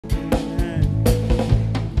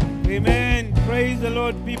Amen. Praise the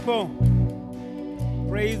Lord, people.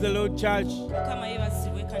 Praise the Lord, church.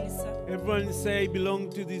 Everyone say, I belong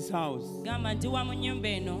to this house. Nah,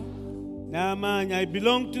 man, I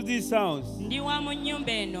belong to this house. I'm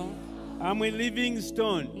a living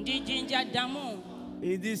stone.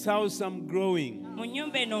 In this house, I'm growing.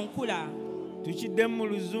 Tuchiddemu mu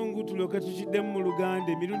luzungu tuloke tuchiddemu mu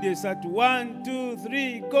luganda emirundi esatu. 1, 2,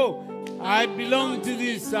 3, go. I belong to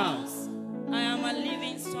this house. I am a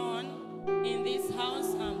living stone. In this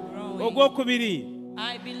house I'm growing. Ogwokubiri.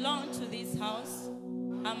 I belong to this house.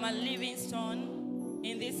 I'm a living stone.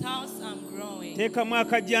 In this house I'm growing. Teekamu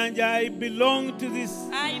akajanja. I belong to this.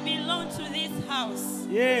 I belong to this house.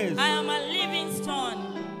 Yes. I am a living stone.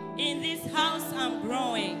 In this house I'm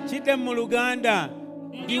growing. Chiddemu mu luganda.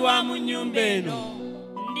 Ndi wa mu nnyumba eno.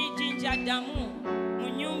 Ndi jinja ddamu mu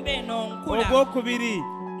nnyumba eno nkula. Ogwokubiri.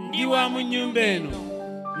 Ndi wa mu nnyumba eno.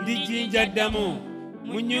 Ndi jinja ddamu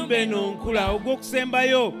mu nnyumba eno nkula.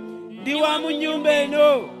 Ogwokusembayo. Ndi wa mu nnyumba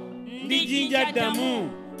eno. Ndi jinja ddamu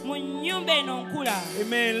mu nnyumba eno nkula.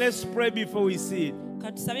 Amen. Let's pray before we see it.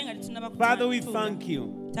 Father, we thank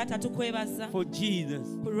you for Jesus.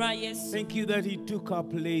 Thank you that He took our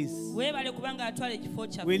place when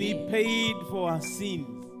He paid for our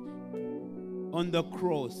sins on the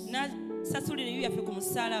cross.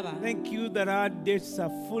 Thank you that our debts are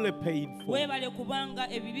fully paid for. And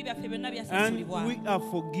we are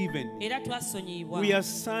forgiven. We are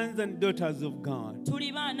sons and daughters of God.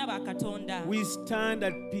 We stand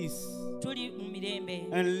at peace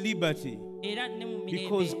and liberty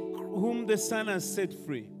because whom the Son has set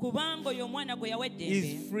free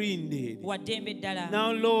is free indeed.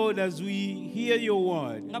 Now, Lord, as we hear your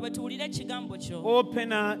word,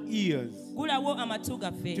 open our ears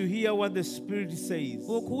to hear what the Spirit says.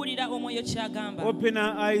 Open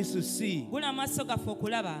our eyes to see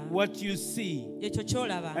what you see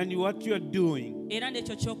and what you are doing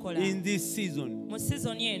in this season.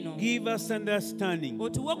 Give us understanding, a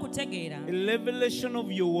revelation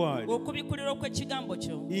of your word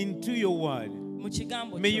into your word.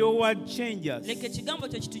 May your word change us.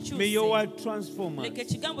 May your word transform us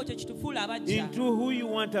into who you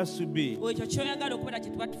want us to be.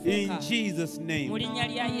 In Jesus' name.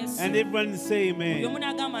 And everyone say amen.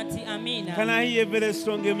 Can I hear a very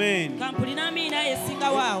strong amen?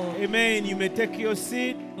 Amen. You may take your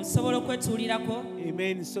seat.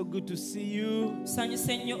 Amen. It's so good to see you. It's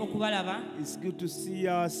good to see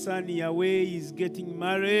our son Yahweh. He's getting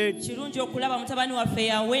married.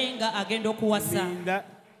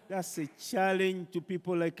 That's a challenge to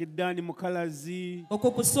people like Dani Mukalazi.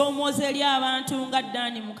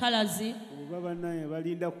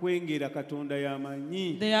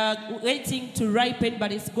 They are waiting to ripen,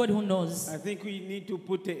 but it's God who knows. I think we need to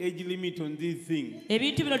put an age limit on this thing.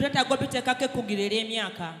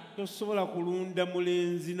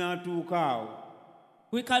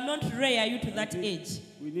 We cannot rear you to that age.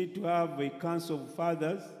 We need to have a council of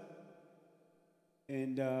fathers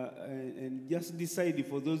and just decide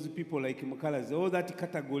for those people like Mukalazi, all that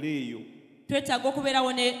category. The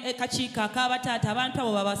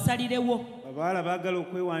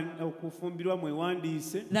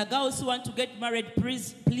girls who want to get married,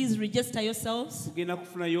 please register yourselves. We are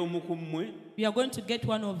going to get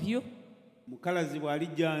one of you.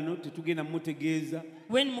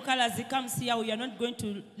 When Mukalazi comes here, we are not going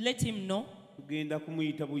to let him know.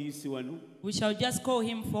 We shall just call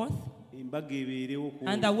him forth,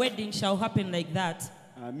 and the wedding shall happen like that.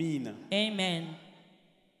 Amen. Amen.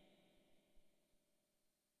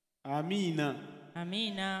 Amina.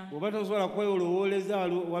 Amina.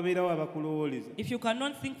 If you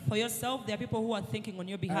cannot think for yourself, there are people who are thinking on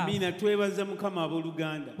your behalf. We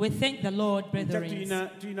thank the Lord, brethren.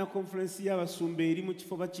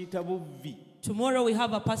 Tomorrow we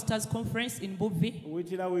have a pastor's conference in Buvi.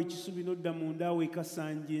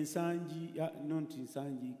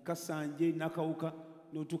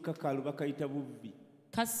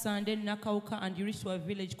 Kasande, Nakauka, and you reach to a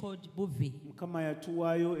village called Buvi.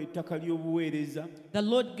 The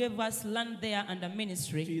Lord gave us land there and a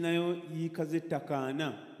ministry.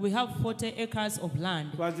 We have 40 acres of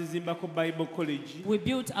land. We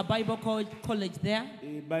built a Bible college there.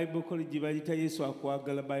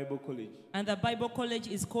 And the Bible college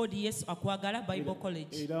is called Yes Akwagala Bible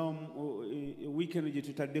College.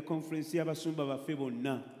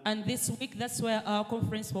 And this week, that's where our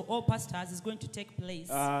conference for all pastors is going to take place.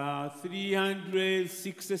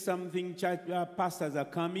 360 something church pastors are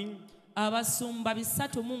coming.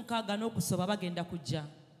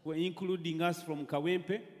 Including us from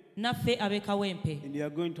Kawempe. And they are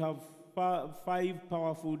going to have 5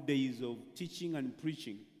 powerful days of teaching and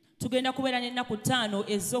preaching. tugenda kubeera n'ennaku 5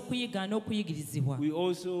 ez'okuyiga n'okuyigirizibwa. We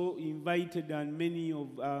also invited and many of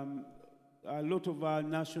a lot of our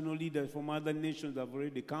national leaders from other nations have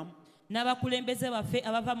already come. N'abakulembeze baffe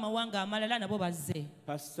abava mu mawanga amalala nabo bazze.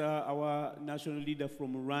 Pastor, our national leader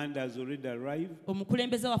from Rwanda has already arrived.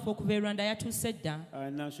 Omukulembeze waffe okuva e Rwanda yatuuse dda.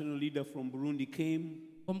 Our national leader from Burundi came.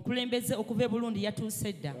 Omukulembeze okuva e Burundi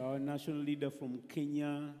yatuuse dda. Our national leader from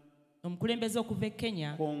Kenya. Omukulembeze okuva e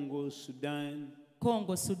Kenya.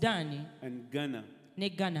 Congo, Sudan, and Ghana. Ne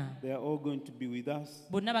Ghana. They are all going to be with us.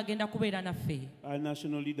 Bonna bagenda kubeera naffe. Our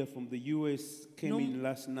national leader from the US came in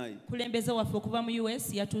last night. Kulembeze waffe okuva mu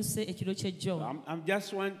US yatuuse ekiro ky'ejjo. I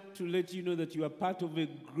just want to let you know that you are part of a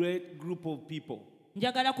great group of people.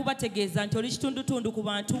 Njagala kubategeeza nti oli kitundutundu ku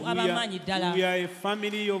bantu ab'amaanyi ddala. We are a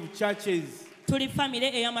family of churches. Tuli family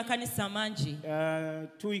ey'amakanisa mangi. 3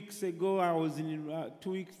 weeks ago I was in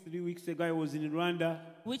Rwanda.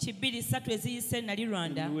 Wiki 2-3 eziyise nali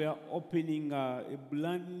Rwanda. And we are opening a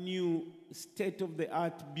brand new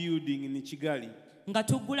state-of-the-art building in Kigali. Nga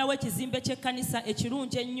tuggulawo ekizimbe ky'ekkanisa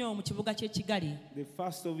ekirungi ennyo mu kibuga ky'e Kigali. The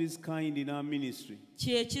first of its kind in our ministry.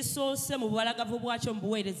 Kye kisoose mu bubalagavu bwakyo mu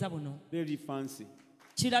buweereza buno. Very fancy.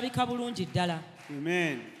 Kirabika bulungi ddala.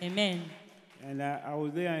 Amen. Amen. And I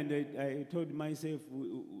was there and I told myself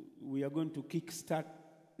we are going to kickstart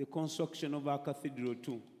the construction of our cathedral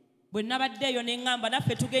too. Bwe nabaddeeyo ne ŋŋamba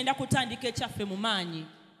naffe tugenda kutandika ekyaffe mu maanyi.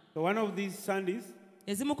 So one of these Sundays,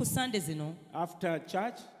 ezimu ku Sande zino, after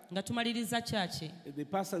church, nga tumaliriza church, the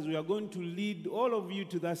pastors, we are going to lead all of you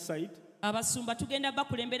to that site. Abasumba tugenda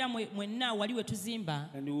bakulembera mwenna wali we tuzimba.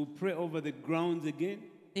 And we will pray over the grounds again.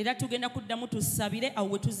 Era tugenda kuddamu tusabire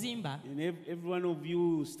awo we tuzimba. And every one of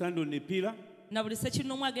you stand on a pillar. Na buli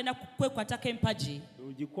sekinnoomu agenda kwekwatako empagi.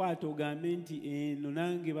 Ogikwata ogambe nti eno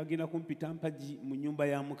nange bagenda kumpita mpagi mu nnyumba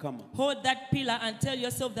ya Mukama. Hold that pillar and tell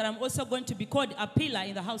yourself that I'm also going to be called a pillar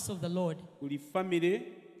in the house of the Lord. Buli family,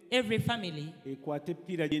 every family, ekwate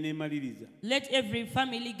pillar gyeneemaliriza. Let every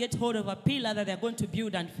family get hold of a pillar that they're going to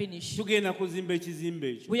build and finish. Tugenda kuzimba ekizimbe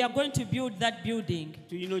ekyo. We are going to build that building.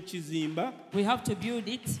 Tulina okizimba. We have to build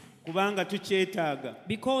it. Kubanga tukyetaaga.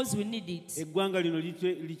 Because we need it. Eggwanga lino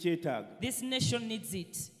likyetaaga. This nation needs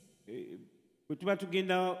it. Bwe tuba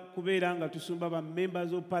tugenda kubeera nga tusumba ba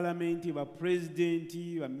members of parliament, ba president,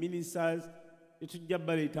 ba ministers, tetujja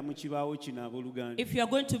baleeta mu kibaawo kino abooluganda. If you are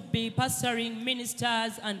going to be pastoring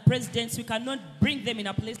ministers and presidents, we cannot bring them in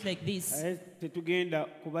a place like this. Tetugenda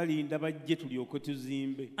kubalinda bajje tulyoke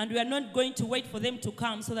tuzimbe. And we are not going to wait for them to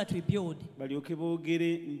come so that we build. Balyoke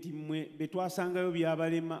boogere nti mmwe be twasangayo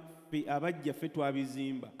byabalema abajja ffe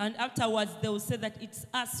twabizimba. And afterwards they will say that it's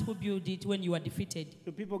us who built it when you are defeated.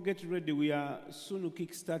 So people get ready, we are soon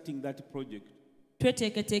kick-starting that project.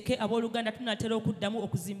 Tweteeketeeke abooluganda tunatera okuddamu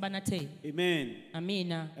okuzimba nate. Amen.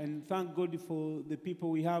 Amina. And thank God for the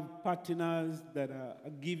people. We have partners that are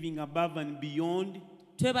giving above and beyond.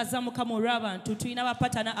 Twebaza Mukama olw'abantu tulina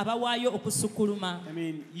bapatana abawaayo okusukkuluma. I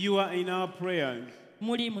mean, you are in our prayers.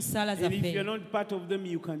 Muli mu ssaala And if zaffe. you're not part of them,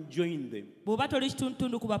 you can join them. Bw'oba toli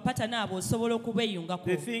kitundutundu ku bapatana abo osobola okubeeyungako.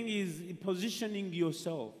 The thing is positioning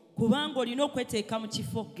yourself. Kubanga olina okweteeka mu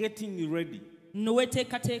kifo. Getting ready.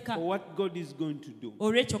 Noweteekateeka. For what God is going to do.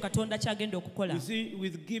 Olw'ekyo Katonda kyagenda okukola. You see,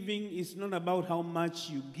 with giving, it's not about how much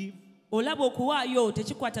you give. Olaba okuwaayo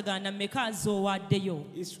tekikwatagana na mmeka z'owaddeyo.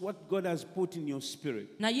 It's what God has put in your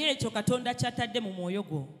spirit. Naye ekyo Katonda ky'atadde mu mwoyo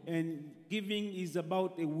gwo. And giving is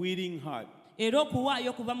about a willing heart. Era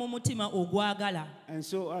okuwaayo kuva mu mutima ogwagala. And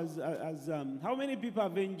so how many people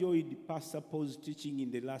have enjoyed Pastor Paul's teaching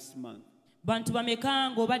in the last month? Bantu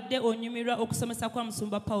bameka ng'obadde onyumirwa okusomesa kwa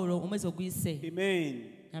Musumba Paulo omwezi oguyise. Amen.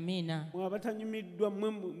 Amina. Abatanyumiddwa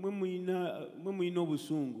mwe muyina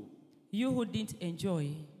obusungu. You who didn't enjoy.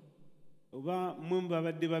 Oba mwe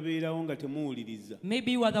babadde babeerawo nga temuwuliriza.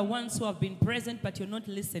 Maybe you are the ones who have been present but you're not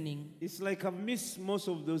listening. It's like I've missed most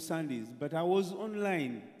of those Sundays, but I was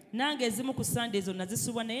online. Nange ezimu ku Sunday ezo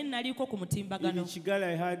nazisubwa naye naliko ku mutimbagano. In Kigali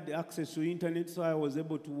I had access to internet, so I was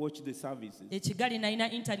able to watch the services. Kigali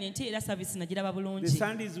nalina internet era service nagiraba bulungi. The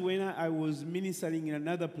Sundays when I was ministering in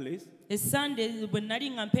another place, Sunday bwe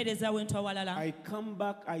nali nga mpeereza wentu awalala. I come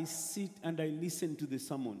back, I sit and I listen to the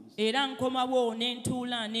sermons. Era nkomawo ne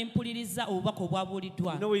ntuula ne mpuliriza obubaka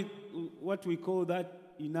obwabuuliddwa. You know what we call that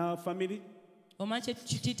in our family? Omanyi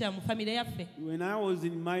kye mu family yaffe. When I was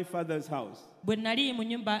in my father's house, bwe nali mu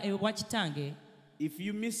nnyumba ewa kitange, if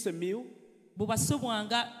you miss a meal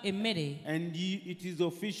bw'obasubwanga emmere and it is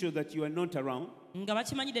official that you are not around, nga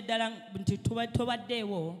bakimanyidde ddala nti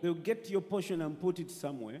tobaddeewo, they'll get your portion and put it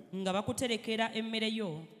somewhere nga bakuterekera emmere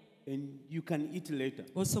yo and you can eat later.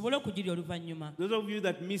 osobole okugirya oluvannyuma. Those of you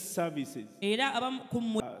that miss services, Era abamu ku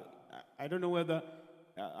mmwe I don't know whether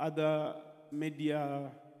other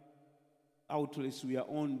media outlets we are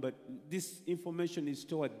on, but this information is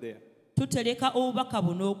stored there. Tutereka obubaka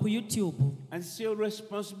buno ku YouTube. And it's your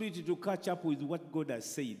responsibility to catch up with what God has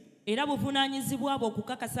said. Era buvunaanyizibwa bwo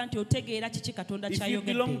okukakasa nti otegeera kiki Katonda If you kyayogedde.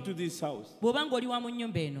 belong to this house, bw'obanga oli wa mu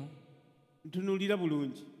nnyumba eno, ntunuulira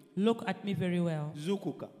bulungi. Look at me very well.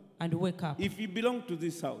 Zukuka. And wake up. If you belong to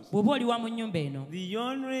this house, bw'oba oli wa mu nnyumba eno, the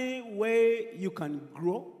only way you can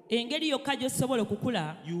grow, engeri yokka gy'osobola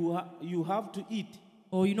okukula, you have to eat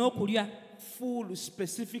olina okulya food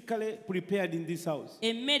specifically prepared in this house.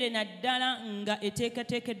 emmere naddala nga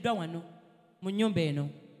eteekateekeddwa wano mu nnyumba eno.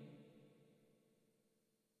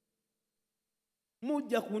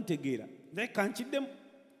 Mujja kuntegeera leka nkiddemu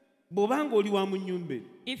bw'obanga oli wa mu nnyumba eno,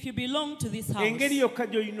 if you belong to this house, engeri yokka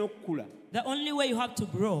gy'olina okukula the only way you have to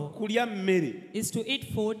grow kulya mmere is to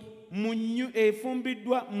eat food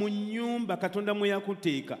efumbiddwa mu nnyumba Katonda mwe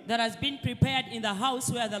yakuteeka. that has been prepared in the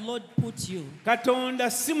house where the Lord put you. Katonda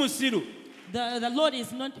si musiru. The Lord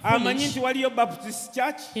is not Amanyi foolish. nti waliyo Baptist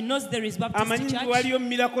Church. He knows there is Amanyi Baptist nti Church. waliyo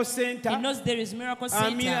Miracle Center. He knows there is Miracle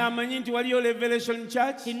Center. Amanyi nti waliyo Revelation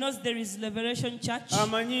Church. He knows there is Liberation Church.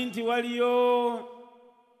 Amanyi nti waliyo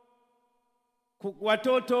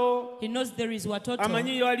Watoto. He knows there is Watoto.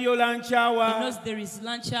 Amanyi waliyo Lunch Hour. He knows there is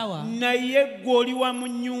Lunch Hour. Naye gwe oli wa mu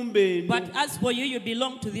nnyumba eno. But as for you, you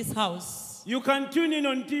belong to this house. You can tune in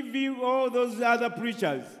on TV, all those other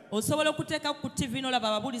preachers. Osobola okuteeka ku TV n'olaba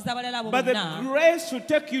ababuulizi abalala abo But the bonna. grace to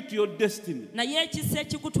take you to your destiny, Naye ekisa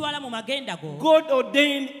ekikutwala mu magenda go, God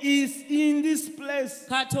ordained, is in this place.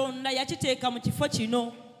 Katonda yakiteeka mu kifo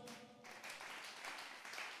kino.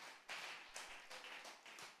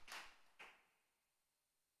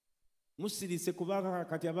 Musirise kubanga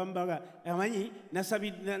kati abambaga amanyi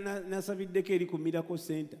nasabiddeko eri ku Miracle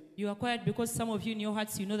Center. You are quiet because some of you in your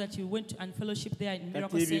hearts, you know that you went and fellowship there in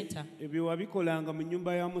Miracle Center. Ebyo wabikolanga mu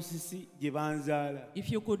nnyumba ya Musisi gye banzaala.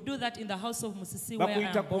 If you could do that in the house of Musisi where I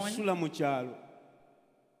Bakuyita am born, kusula mu kyalo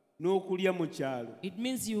n'okulya mu kyalo. it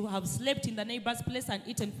means you have slept in the neighbor's place and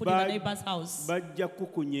eaten food in the neighbor's house. Bajja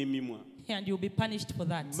kukunya emimwa. And you'll be punished for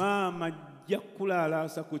that. Maama ajja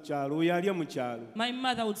kulaalasa ku kyalo, oyo alya mu kyalo. My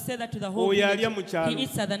mother would say that to the whole Oyo village. alya mu kyalo. He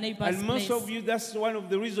eats at the neighbor's And most place. of you, that's one of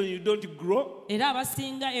the reasons you don't grow. Era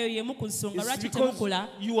abasinga eyo yemu ku nsonga It's lwaki because temukula,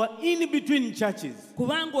 you are in between churches.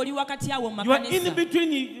 kubanga oli wakati awo mu You are in makanisa,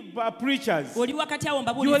 between preachers. oli wakati awo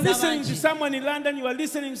You are mbabuuliza listening to bangi, someone in London, you are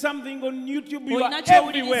listening something on YouTube, you are olina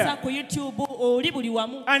kyowuliriza everywhere. ku YouTube, oli buli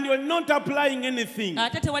wamu, And you are not applying anything.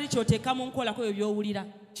 ate tewali kyoteeka mu nkola ku ebyo by'owulira.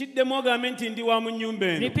 Kiddemu ogambe nti ndi wa mu nnyumba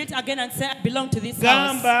eno. Repeat again and say, I belong to this house.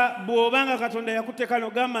 Gamba bw'obanga Katonda yakuteeka no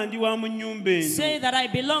gamba ndi wa mu nnyumba Say eno. that I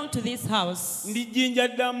belong to this house. Ndi jjinja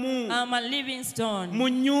ddamu I'm a living stone. mu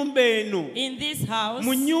nnyumba eno. In this house.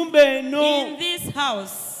 Mu nnyumba eno. In this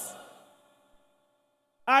house.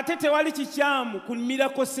 Ate tewali kikyamu ku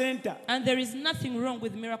Miracle Center. And there is nothing wrong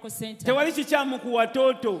with Miracle Center. Tewali kikyamu ku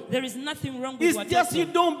Watoto. There is nothing wrong with It's just you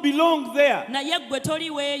Watoto. don't belong there. Naye gwe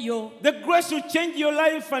toliweeyo. The grace to change your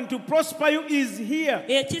life and to prosper you is here.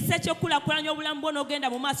 Ekisa ekyokulaakulanya obulamu bwo n'ogenda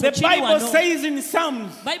mu maaso The kiri Bible wano. says in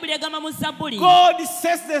Psalms, Bayibuli egamba mu Zabbuli God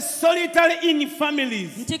sets the solitary in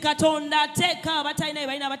families. nti Katonda ateeka abatalina bye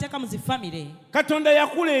balina abateeka mu zifamire. Katonda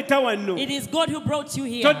yakuleeta wano. It is God who brought you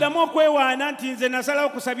here. Toddamu okwewaana nti nze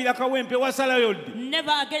nasalawo kusabira Kawempe wasalayo ddi.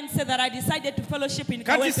 Never again say that I decided to fellowship in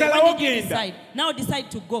Kati Kawempe. salawo When did you genda. decide? Now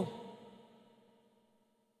decide to go.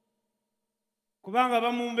 Kubanga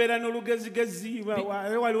bamumbeera n'olugezigezi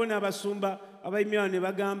waliwo n'abasumba abayimira ne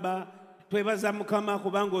bagamba twebaza Mukama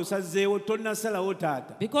kubanga osazeewo tonnasalawo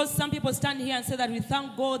taata. Because some people stand here and say that we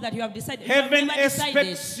thank God that you have decided. You have Heaven never decided.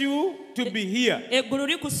 expects you to be here. Eggulu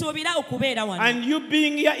likusuubira okubeera wano. And you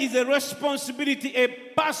being here is a responsibility, a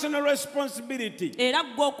personal responsibility. Era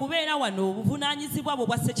gwe okubeera wano obuvunaanyizibwa bwo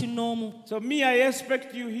bwa ssekinnoomu. So me, I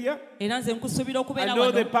expect you here. Era nze nkusuubira I okubeera know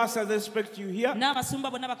the wano. pastors expect you here. N'abasumba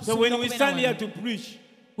bonna So bakusuubira when we okubeera stand here wano. to preach,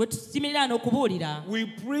 Bwe tusimirira n'okubuulira, we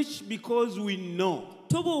preach because we know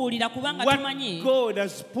tubuulira kubanga what tumanyi God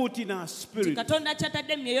has put in our nti spirit Katonda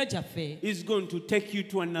kyatadde mu myoyo gyaffe is going to take you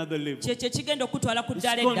to another level. kyekyo ekigenda okutwala ku It's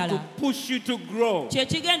ddala going to eddala. push you to grow.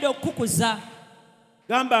 Kyekigenda okukuza.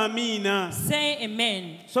 Gamba amiina. Say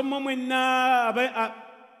amen. So mwenna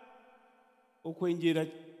okwenjera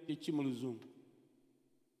kyeki mu luzungu.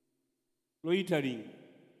 Loitering.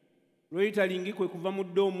 Loitering kwe kuva mu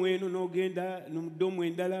ddoomu eno n'ogenda mu ddoomu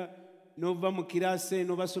endala n'ova mu kiraasi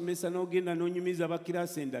eno basomesa n'ogenda n'onyumiza aba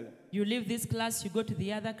kiraasi endala. You leave this class, you go to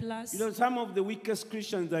the other class. You know, some of the weakest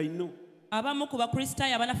Christians I know Abamu ku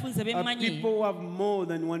bakristaayo abanafunze are bemmanyi people who have more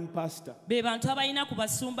than one pastor. be bantu abalina ku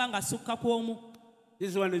basumba ng'asukka ku omu.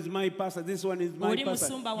 This one is my pastor. This one is my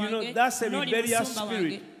pastor. You know, that's a rebellious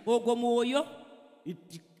spirit.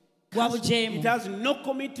 It has no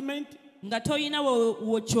commitment. When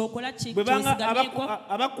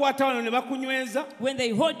they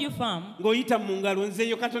hold you firm, you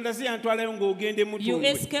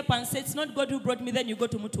escape and say, it's not God who brought me, then you go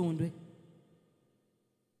to Mutundwe.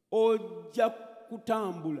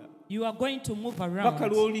 You are going to move around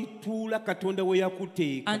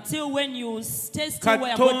until when you stay still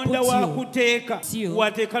where God puts you.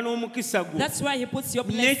 That's why He puts your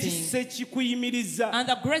blessing. And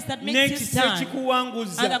the grace that makes you stand.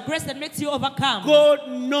 And the grace that makes you overcome. God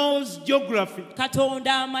knows geography.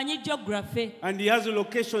 Geography. And He has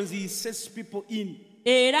locations He sets people in.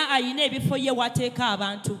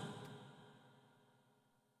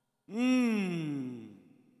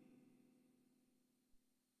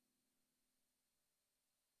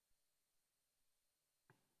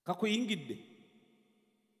 Kakuyingidde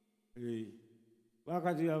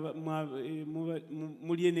wakati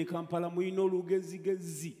muli ne Kampala muyina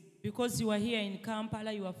olugezigezi. Because you are here in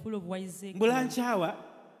Kampala, you are full of wise.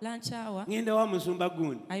 Lunch hour. Ngenda wa musumba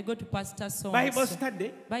gundi. I go to Pastor so. Bible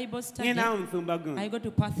study. Ngenda wa musumba gundi. I go to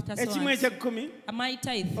Pastor so. Ekimu eky'ekkumi. My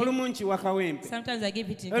tithe. Olumu nkiwa kawempe. Sometimes I give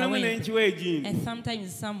it in Olumu ne nkiwa egindi. And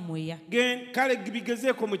sometimes somewhere. Kale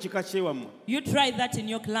bigezeeko mu kika kyewammwe. You try that in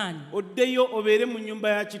your clan. Oddeyo obeere mu nnyumba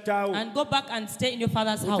ya kitaawo. And go back and stay in your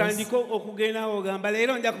father's house. Otandike okugenda ogamba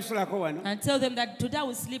leero nja kusulako wano. And tell them that today I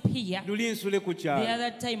will sleep here. Luli nsule ku kyalo. The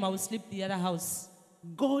other time I will sleep the other house.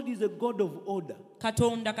 God is a God of order.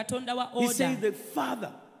 Katonda wa order. He says the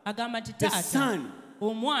Father, the Son,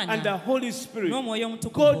 and the Holy Spirit.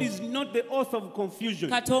 God is not the author of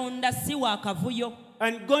confusion.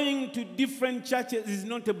 And going to different churches is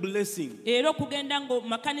not a blessing. It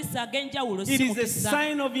is a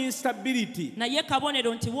sign of instability. And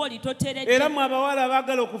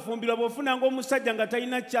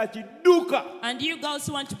you girls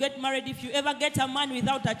who want to get married, if you ever get a man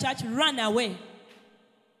without a church, run away.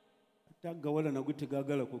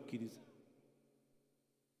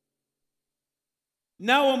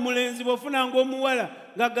 Nawe omulenzi bw'ofuna ng'omuwala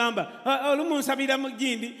ng'agamba olumu nsabira mu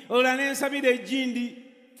gindi olula ne nsabira egindi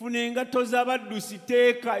funa engatto z'abaddusi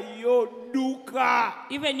teekayo dduka.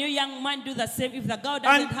 Even you young man do the same. If the girl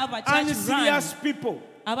doesn't have a church, unserious people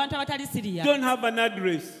abantu abatali serious don't have an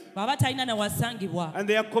address. Baba talina na wasangibwa. And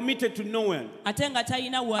they are committed to nowhere. Ate nga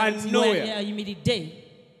talina wa yimiridde.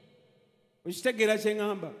 Okitegeera kye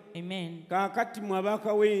ŋŋamba? Amen. Kaakati mwe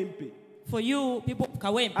abaakawempe. For you people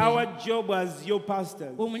kawempe. Our job as your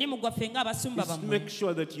pastors omulimu gwaffe ng'abasumba bamwe is to make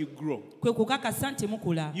sure that you grow. Kwe kukakasa nti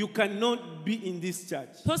mukula. You cannot be in this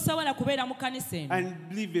church tosobola kubeera mu kanisa eno and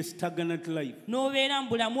live a stagnant life. N'obeera mu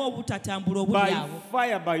bulamu obutatambula obuli awo. By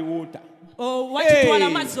fire, by water. Watutwala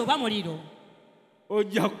amazzi oba muliro.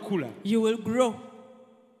 Ojja kukula. You will grow.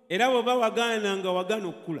 Era bw'oba wagaana nga wagaana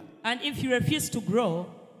okukula. And if you refuse to grow,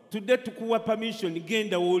 today tukuwa permission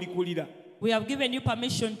genda w'olikulira. We have given you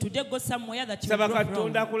permission today, go somewhere that you grow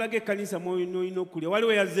from.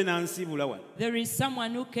 There is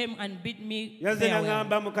someone who came and bid me farewell.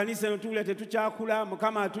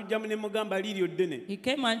 He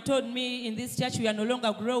came and told me, in this church we are no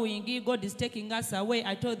longer growing. God is taking us away.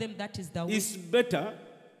 I told them that is the way. It's better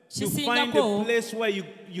to find a place where you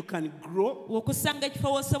can grow than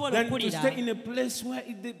to stay in a place where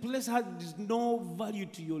the place has no value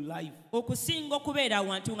to your life. So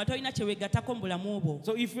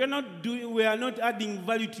if we are not adding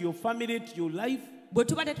value to your family, to your life, you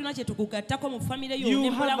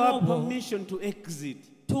have a permission to exit.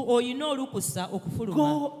 Go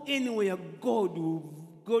anywhere God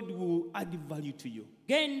will add value to you.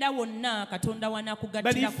 But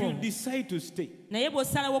if you decide to stay,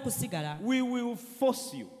 we will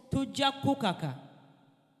force you.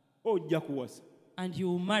 And you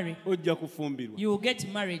will marry. You will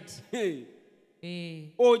get married.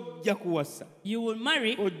 You will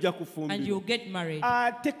marry and you will get married.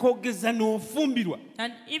 And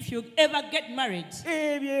if you ever get married,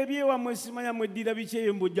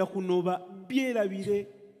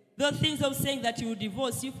 the things of saying that you will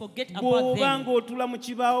divorce, you forget about them.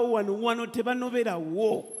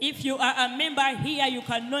 If you are a member here, you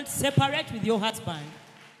cannot separate with your husband.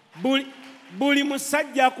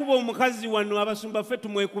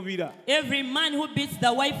 Every man who beats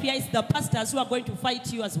the wife here is the pastors who are going to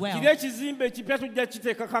fight you as well. And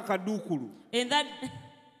that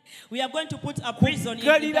we are going to put a prison in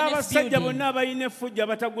the next building.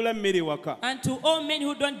 And to all men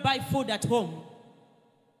who don't buy food at home.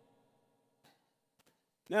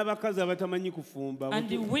 And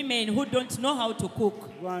the women who don't know how to cook.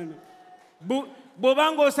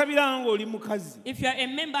 If you are a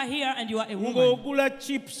member here and you are a woman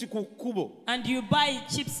and you buy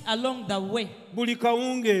chips along the way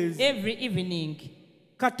every evening,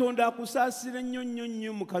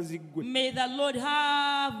 may the Lord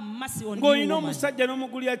have mercy on you, woman.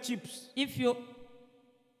 If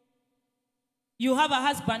you have a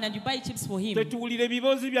husband and you buy chips for him, let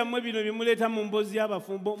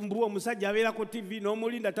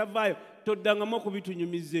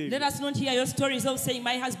us not hear your stories of saying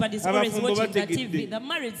my husband is always watching the TV. The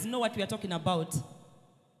marrieds know what we are talking about.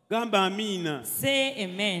 Say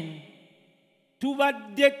amen. We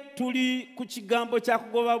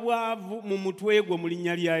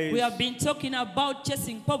have been talking about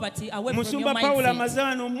chasing poverty away from your mindset.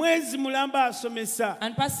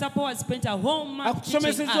 And Pastor Paul has spent a whole month teaching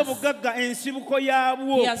us.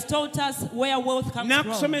 He has taught us where wealth comes from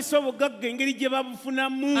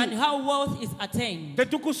and how wealth is attained.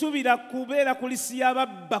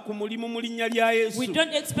 We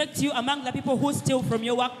don't expect you among the people who steal from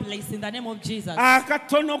your workplace in the name of Jesus.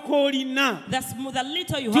 The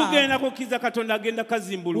little you have,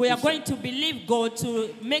 we are going to believe God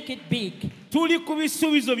to make it big. We are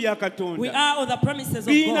on the promises of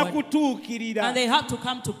God, and they have to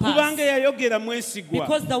come to pass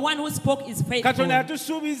because the one who spoke is faithful.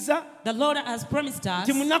 The Lord has promised us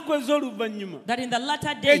that in the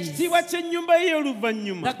latter days, the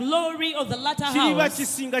glory of the latter house,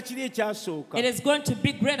 it is going to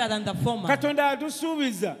be greater than the former.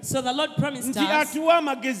 So the Lord promised us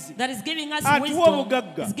that is giving us wisdom,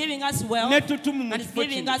 is giving us wealth, and is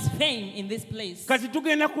giving us fame in this place.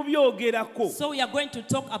 So we are going to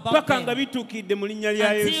talk about them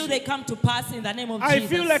until they come to pass in the name of Jesus. I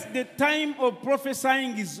feel like the time of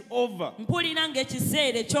prophesying is over.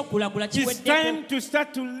 It's time to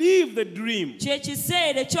start to live the dream.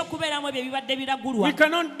 We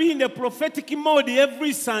cannot be in the prophetic mode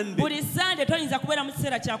every Sunday.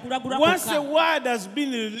 Once a word has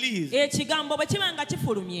been released, the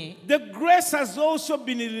grace has also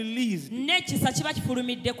been released.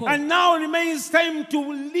 And now remains time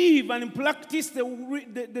to live and practice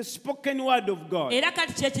the spoken word of God.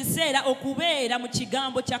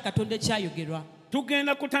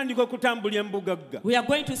 We are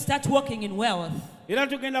going to start walking in wealth.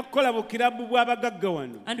 And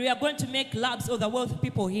we are going to make clubs of the wealthy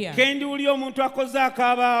people here. If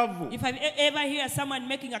I ever hear someone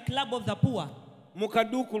making a club of the poor,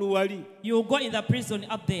 you will go in the prison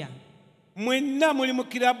up there. All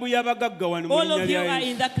of you are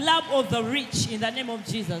in the club of the rich in the name of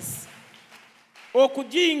Jesus. For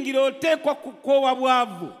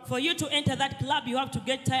you to enter that club, you have to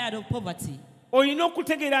get tired of poverty. And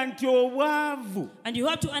you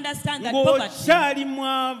have to understand that poverty,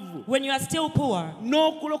 when you are still poor,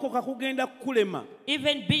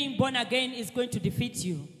 even being born again is going to defeat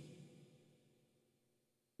you.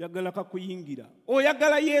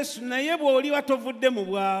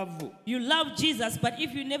 You love Jesus, but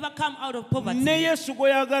if you never come out of poverty,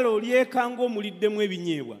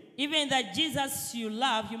 even that Jesus you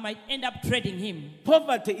love, you might end up trading him.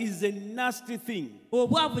 Poverty is a nasty thing.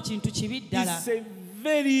 It's a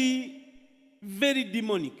very, very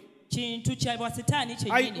demonic.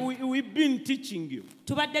 We've been teaching you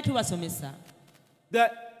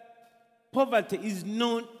that poverty is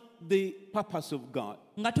not the purpose of God.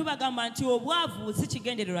 God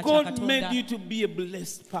made you to be a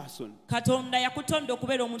blessed person,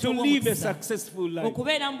 to live a successful life, to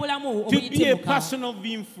be a person of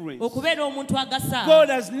influence. God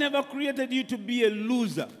has never created you to be a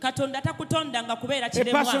loser, a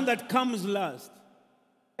person that comes last.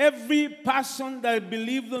 Every person that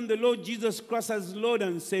believes on the Lord Jesus Christ as Lord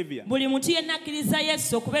and Savior,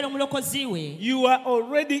 you are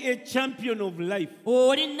already a champion of life.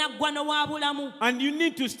 And you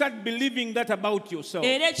need to start believing that about yourself.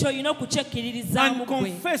 And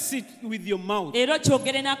confess it with your mouth.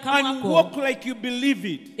 And walk like you believe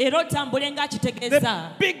it. The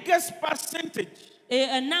biggest percentage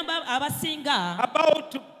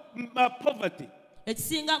about poverty,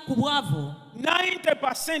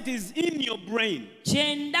 90% is in your brain.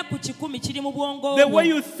 The way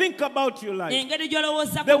you think about your life,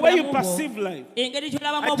 the way you perceive life. I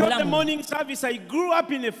told the morning service, I grew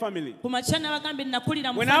up in a family. When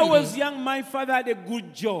I was young, my father had a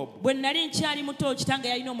good job. We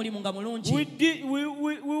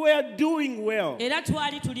were doing well.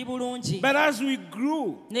 But as we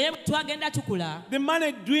grew, the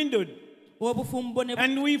money dwindled.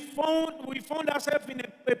 And we found ourselves in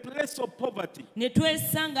a place of poverty. It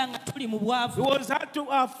was hard to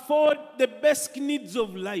afford the basic needs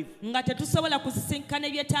of life. It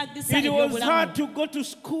was hard to go to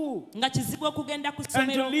school and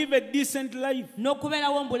to live a decent life. And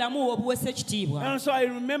so I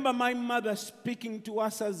remember my mother speaking to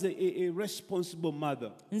us as a responsible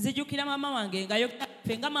mother. The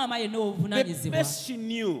best she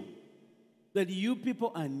knew that you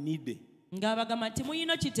people are needy.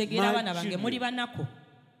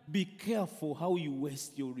 Be careful how you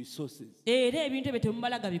waste your resources. Don't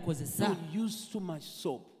use too much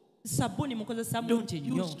soap. Don't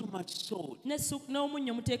use too much salt.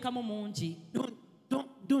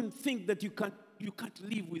 Don't think that you can't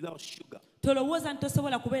live without sugar. And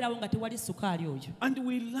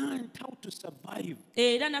we learned how to survive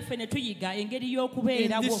in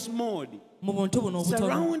this mode,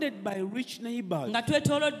 surrounded by rich neighbors.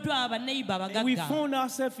 And we found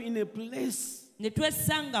ourselves in a place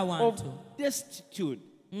of destitute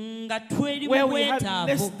where we had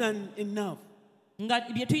less than enough.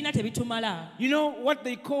 You know what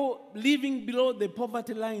they call living below the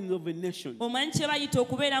poverty line of a nation. My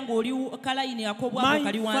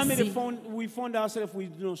family we found ourselves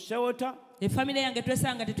with no shelter. We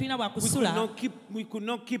could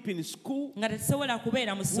not keep in school. We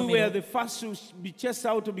were the first to be chased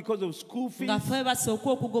out because of school fees.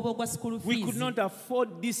 We could not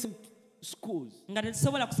afford decent schools.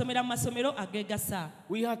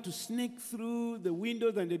 We had to sneak through the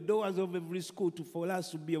windows and the doors of every school for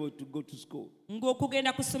us to be able to go to school. And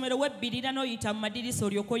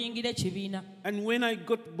when I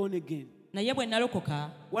got born again,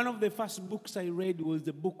 one of the first books I read was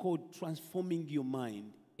the book called Transforming Your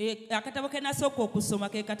Mind. And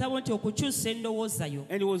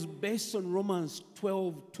it was based on Romans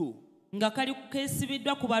 12:2.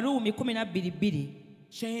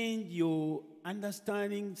 Change your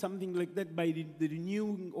understanding, something like that, by the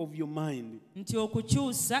renewing of your mind.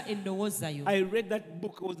 I read that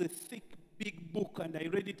book. It was a thick, big book, and I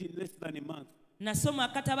read it in less than a month. It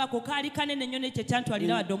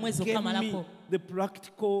gave me the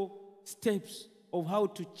practical steps of how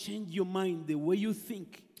to change your mind, the way you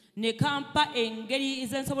think. The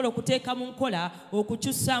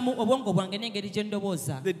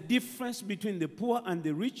difference between the poor and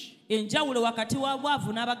the rich is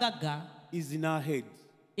in our heads.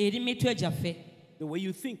 The way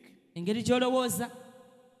you think.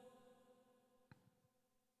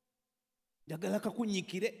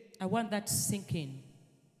 I want that to sink in.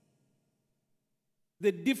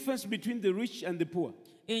 The difference between the rich and the poor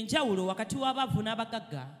is the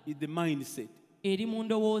mindset.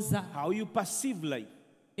 How you perceive life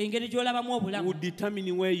will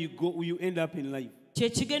determine where you go, where you end up in life.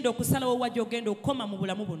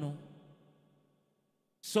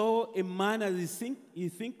 So a man, as he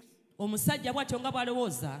thinks,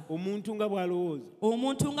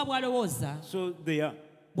 so they are.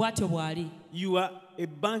 You are a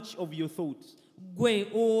bunch of your thoughts. You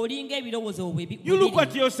look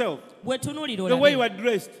at yourself, the way you are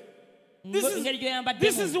dressed.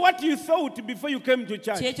 This is what you thought before you came to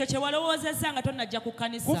church.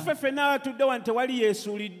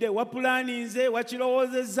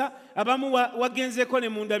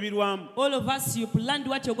 All of us, you planned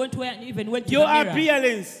what you're going to wear and even went to the mirror. Your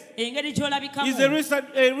appearance is a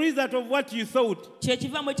result of what you thought.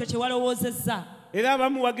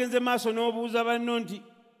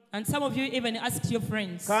 And some of you even asked your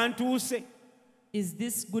friends, is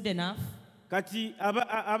this good enough?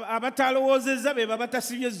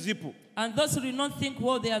 And those who do not think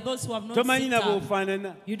well, they are those who have not seen up.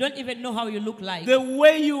 You don't even know how you look like. The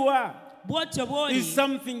way you are is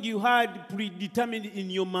something you had predetermined in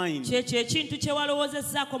your mind. At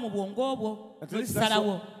least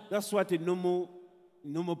that's what a normal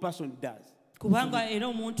person does.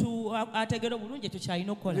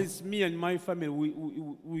 This me and my family,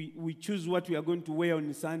 we choose what we are going to wear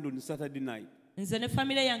on Saturday night. Make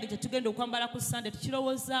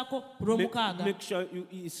sure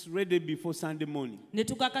it's ready before Sunday morning.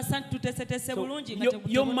 So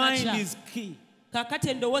your mind is key.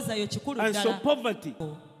 And so poverty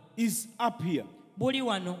is up here.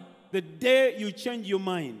 The day you change your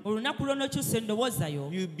mind, you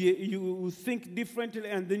think differently,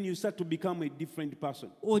 and then you start to become a different person.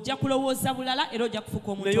 But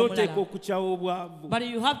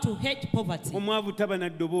you have to hate poverty.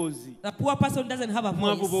 The poor person doesn't have a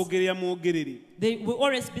voice. They will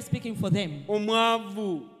always be speaking for them.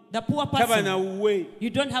 The poor person, you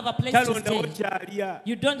don't have a place to stay.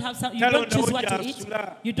 You don't choose what to eat.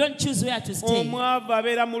 You don't choose where to stay.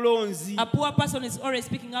 A poor person is always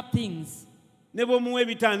picking up things. Even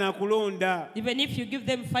if you give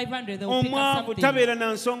them 500, they will pick up something.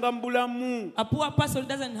 A poor person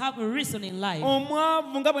doesn't have a reason in life.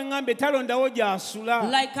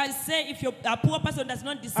 Like I say, if a poor person does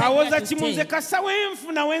not decide where to stay,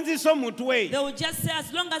 they will just say,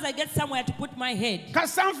 as long as I get somewhere to put my head,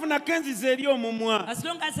 as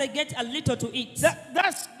long as I get a little to eat.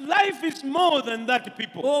 That's life is more than that,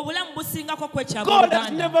 people. God has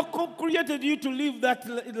never created you to live that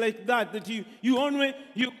like that you can only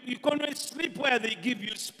sleep where they give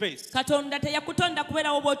you space. You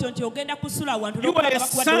are a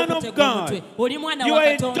son of God. You are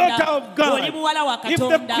a daughter of God. If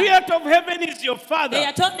the creator of heaven is your father,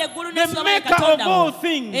 the maker of all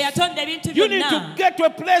things, you need to get to a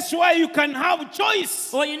place where you can have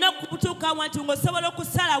choice.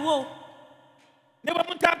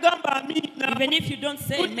 Even if you don't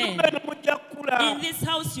say amen, in this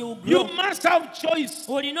house you will grow. You must have choice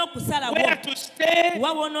where to stay,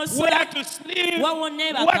 where to sleep,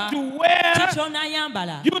 what to wear.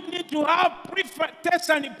 You need to have tastes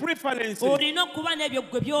and preferences.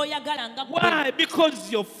 Why?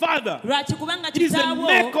 Because your father is the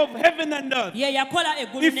maker of heaven and earth.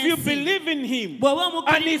 If you believe in him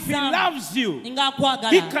and if he loves you, he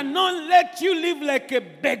cannot let you live like a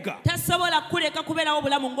beggar.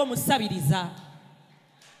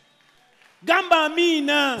 Gamba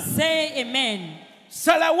amina. Say amen.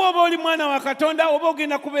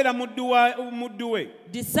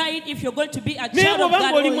 Decide if you're going to be a child of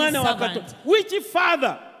God or his servant. Which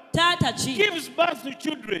father gives birth to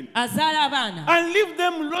children and leave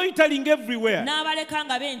them loitering everywhere,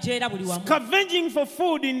 scavenging for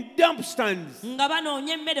food in dump stands?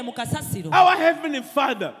 Our Heavenly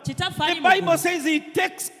Father, the Bible says He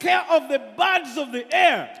takes care of the birds of the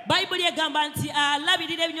air.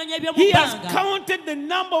 He has counted the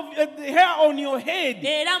number of the hair on your head.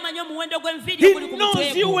 He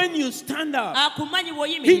knows you when you stand up.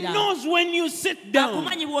 He knows when you sit down.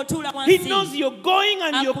 He knows you're going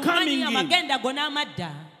and you're coming in.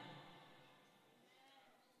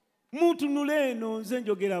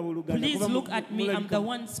 Please look at me, I'm the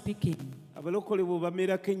one speaking.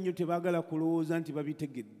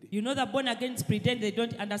 You know the born again pretend they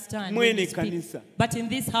don't understand when they speak. But in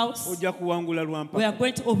this house, we are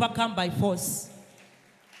going to overcome by force.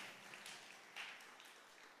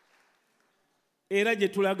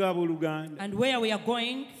 And where we are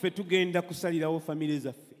going,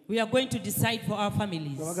 we are going to decide for our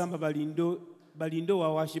families.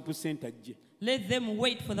 Let them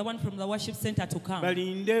wait for the one from the worship center to come.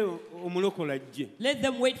 Let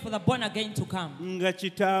them wait for the born again to come.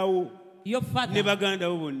 Your father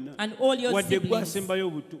and all your siblings,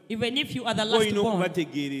 even if you are the last born,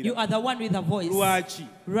 you are the one with a voice. Why?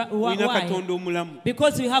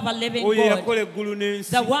 Because we have a living God, the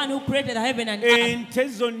one who created heaven and earth,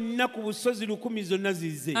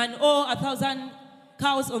 and all 1,000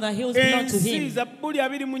 cows on the hills belong to him.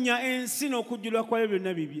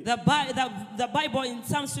 The Bible in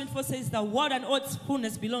Psalm 24 says the world and all its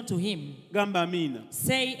fullness belong to him.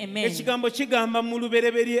 Say amen.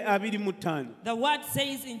 The word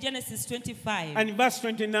says in Genesis 25 and verse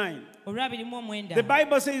 29, the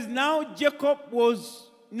Bible says now Jacob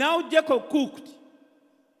cooked.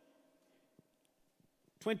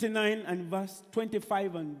 29 and verse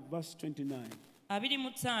 25 and verse 29.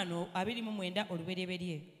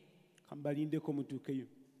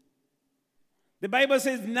 The Bible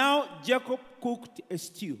says now Jacob cooked a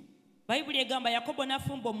stew.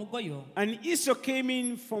 And Esau came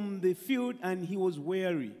in from the field and he was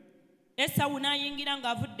weary. And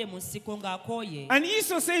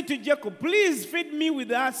Esau said to Jacob, please feed me with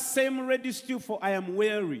that same ready stew, for I am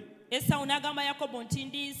weary.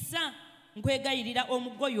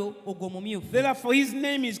 Therefore his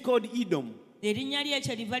name is called Edom.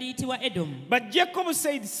 But Jacob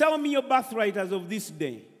said, sell me your birthright as of this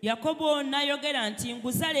day. And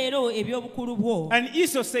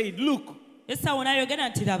Esau said, look,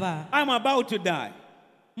 I'm about to die.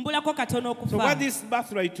 So what is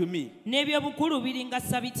birthright to me?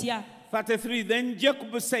 33. Then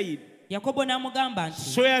Jacob said,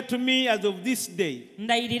 swear to me as of this day.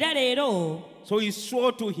 So he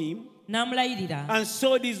swore to him and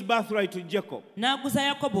sold his birthright to Jacob. And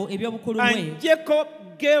Jacob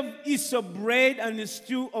gave Esau bread and a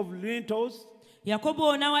stew of lentils. Then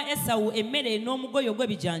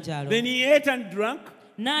he ate and drank,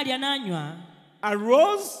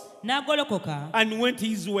 arose, and went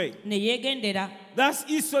his way. Thus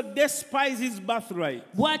Esau despised his birthright.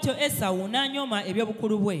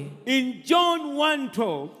 In John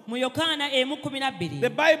 1:12, the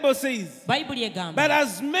Bible says, but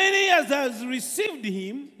as many as has received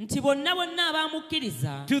him,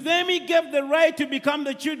 to them he gave the right to become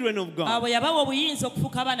the children of God.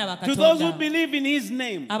 To those who believe in his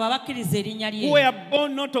name, who were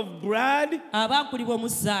born not of blood,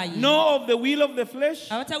 nor of the will of the flesh,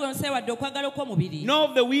 nor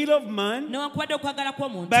of the will of man,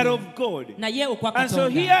 but of God. And so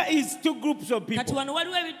here is two groups of people.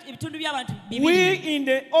 We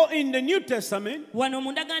in the New Testament,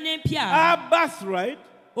 our birthright,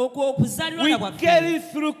 we get it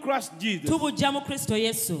through Christ Jesus.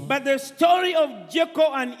 But the story of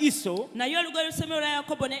Jacob and Esau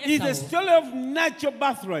is a story of natural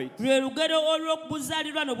birthright.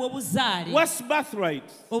 What's birthright?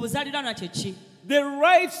 The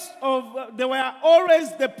rights of, they were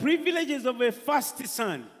always the privileges of a first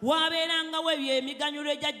son. The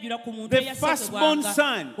firstborn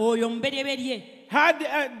son had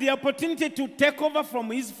the opportunity to take over from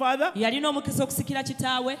his father, to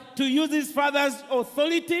use his father's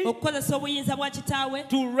authority, to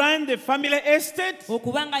run the family estate,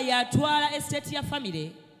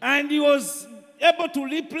 and he was able to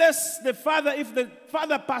replace the father if the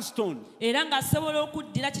father passed on. So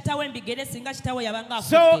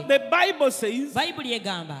the Bible says,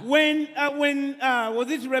 when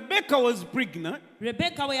Rebecca was pregnant,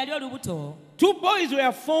 two boys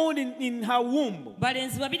were found in her womb,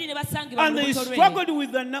 and they struggled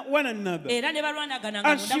with one another.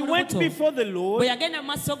 And she went before the Lord,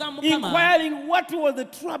 inquiring what was the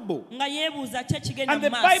trouble. And the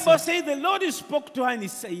Bible says the Lord spoke to her and he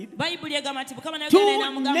said, two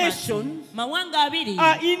nations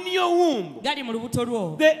are in your womb.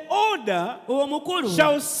 The older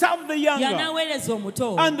shall serve the younger,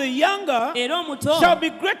 and the younger shall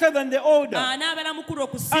be greater than the older. And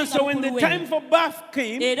so when the time for birth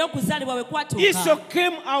came, Esau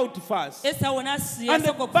came out first. And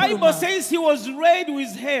the Bible says he was red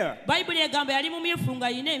with hair.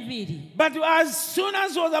 But as soon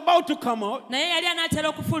as he was about to come out,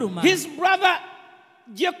 his brother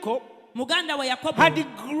Jacob had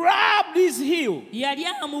grabbed his heel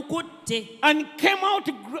and came out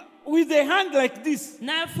with a hand like this.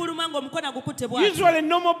 Usually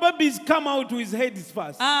normal babies come out with heads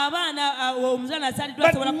first. But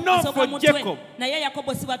not for Jacob.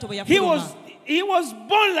 He was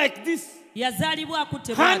born like this.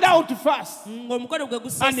 Hand out first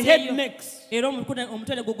and head next.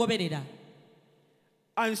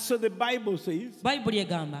 And so the Bible says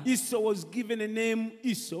Esau was given a name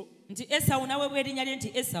Esau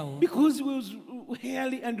because he was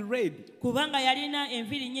hairy and red.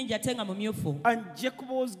 And Jacob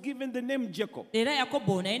was given the name Jacob. When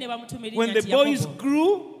the boys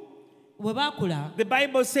grew, the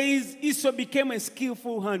Bible says Esau became a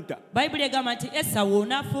skillful hunter.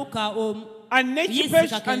 An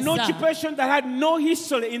occupation that had no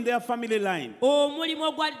history in their family line.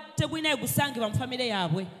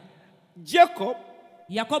 Jacob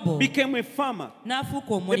became a farmer.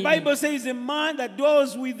 The Bible says a man that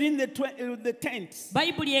dwells within the tents.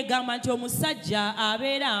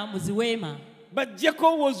 But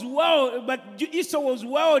Jacob was wild, but Esau was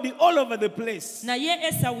wild all over the place.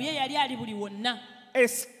 A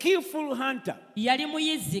skillful hunter.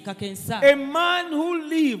 A man who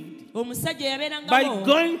lived by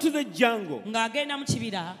going to the jungle,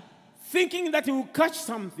 thinking that he will catch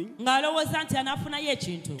something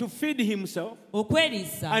to feed himself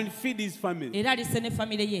and feed his family.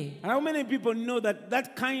 How many people know that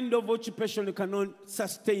that kind of occupation cannot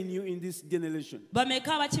sustain you in this generation?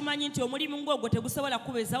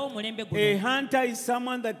 A hunter is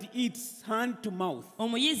someone that eats hand to mouth.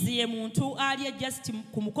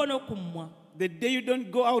 The day you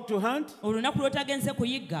don't go out to hunt, you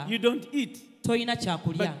don't eat. But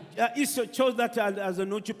Esau chose that as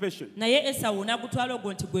an occupation.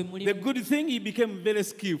 The good thing, he became very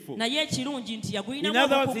skillful. In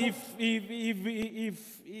other words, if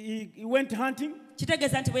he went hunting, the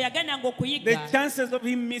chances of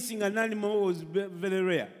him missing an animal was very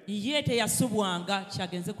rare.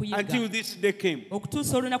 Until this day came.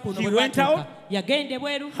 He went out,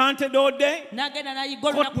 hunted all day,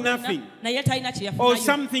 caught nothing, or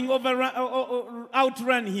something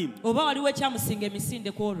outran him.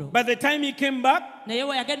 By the time he came back,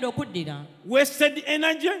 wasted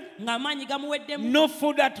energy, no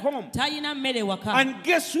food at home. And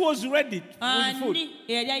guess who was ready with food?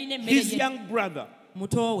 His young brother.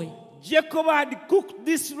 Jacob had cooked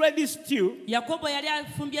this ready stew, and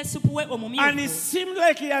it seemed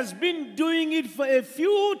like he has been doing it for a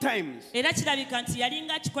few times.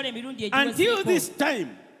 Until this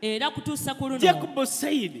time, Jacob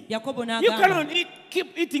said, you cannot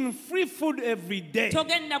keep eating free food every day. Give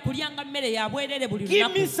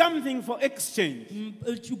me something for exchange.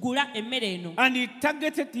 And he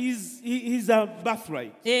targeted his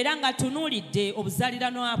birthright.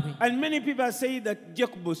 And many people say that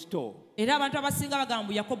Jacob stole.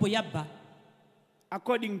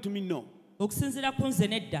 According to me, no.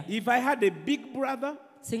 If I had a big brother,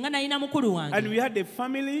 and we had a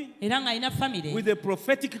family with a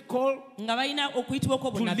prophetic call to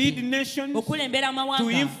lead nations,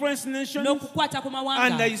 to influence nations,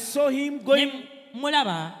 and I saw him going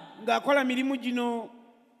ng'akola mirimu gino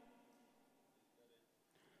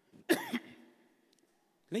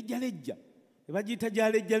lejja ebagiyita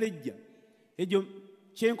gya lejja egyo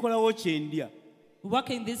kyenkolawo kyendya.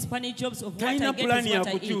 Working these funny jobs of what I get is what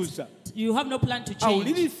I eat. You have no plan to change. I will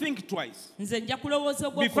really think twice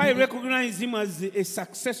before I recognize him as a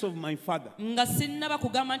success of my father. This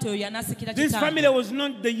family was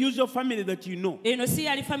not the usual family that you know. Their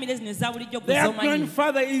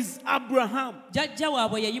grandfather is Abraham,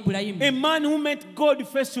 a man who met God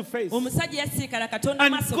face to face. And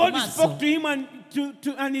God spoke to him and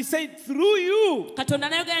he said, through you, the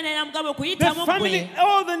family,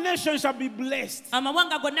 all the nations shall be blessed. And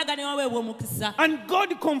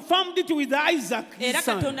God confirmed it with Isaac, his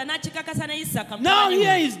son. Now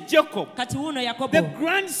here is Jacob, the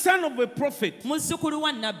grandson of a prophet,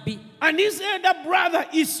 and his elder brother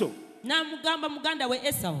Esau.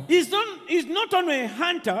 He's not only a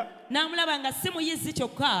hunter,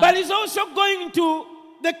 but he's also going to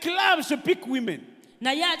the clubs to pick women.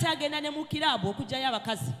 Because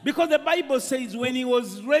the Bible says when he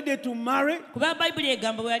was ready to marry,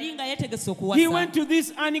 he went to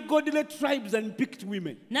these ungodly tribes and picked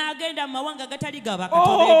women.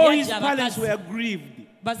 Oh, his parents were grieved.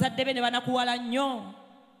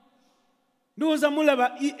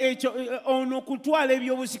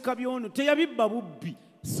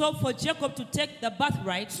 So for Jacob to take the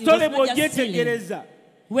birthright, it was not just stealing.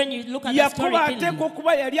 When you look at the story,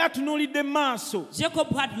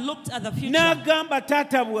 Jacob had looked at the future.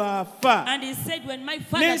 And he said, when my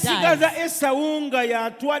father dies,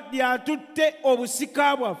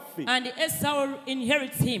 and Esau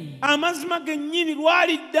inherits him. The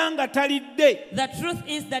truth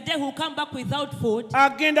is that they who come back without food,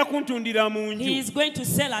 he is going to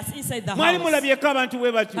sell us inside the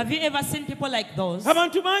house. Have you ever seen people like those? There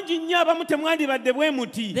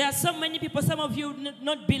are so many people, some of you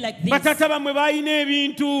not be like this. But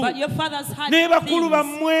your fathers had things,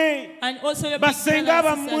 and also your big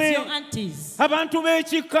brothers, your aunties,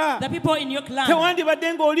 the people in your clan.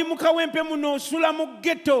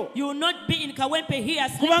 You will not be in Kawempe here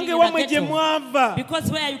sleeping in the ghetto,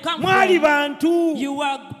 because where you come from, you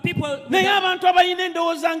are people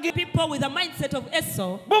with a mindset of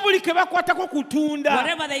Esau. Whatever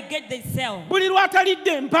they get, they sell. Whenever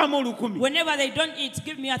they don't eat,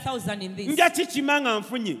 give me 1,000 in this.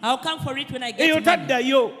 I'll come for it when I get money.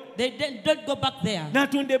 They don't go back there.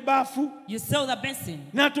 You sell the basin.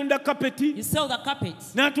 You sell the carpet.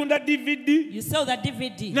 You sell the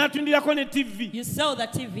DVD. You sell the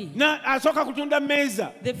TV.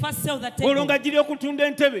 They first sell the table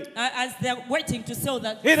as they're waiting to sell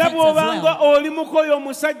the seats as well.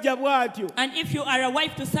 And if you are a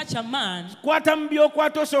wife to such a man,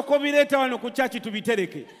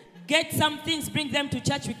 get some things, bring them to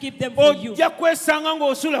church, we keep them for you.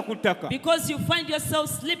 Because you find yourself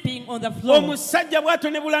sleeping on the floor. Such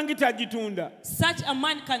a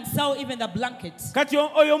man can sell even the blankets.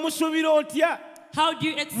 How do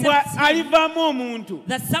you accept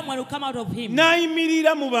that someone will come out of him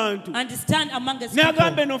and stand among his people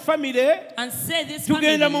and say, this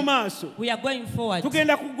family, we are going forward.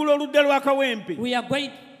 We are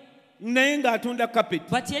going,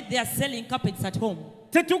 but yet they are selling carpets at home.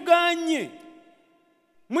 Maybe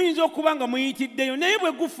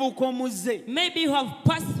you have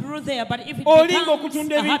passed through there, but if it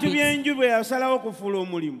becomes a habit,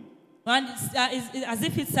 and it's as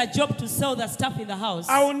if it's a job to sell the stuff in the house,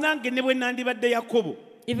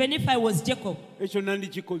 Even if I was Jacob,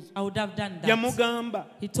 I would have done that.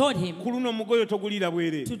 He told him,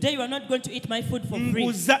 today you are not going to eat my food for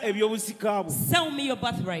free. Sell me your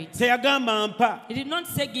birthright. He did not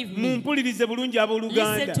say give me.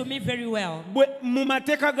 Listen to me very well. In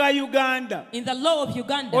the law of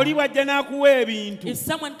Uganda, if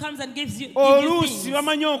someone comes and gives you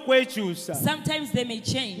things, sometimes they may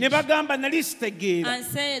change and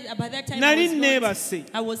say, by that time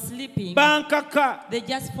I was sleeping. They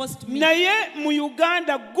just forced me.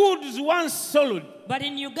 Goods once sold. But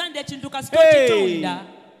in Uganda,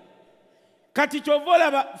 kati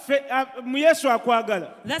chovola mu Yesu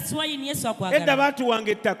akwagala. That's why in Yesu akwagala. Edda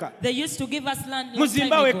batuwanga ettaka. They used to give us land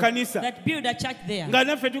Muzimbawe kanisa. That build a church there. Nga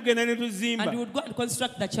naffe tugenda ne tuzimba. And we would go and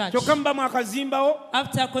construct the church. Kyokka muba mwakazimbawo.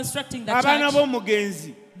 After constructing the church. Abaana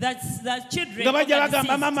b'omugenzi. That's the children. Nga bajja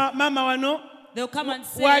bagamba mama wano. They'll come and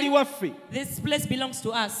say, this place belongs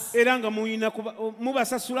to us. And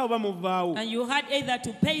you had either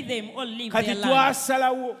to pay them or leave their land.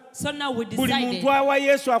 So now we decided, whoever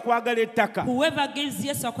gives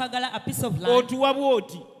Yesu akwagala a piece of land,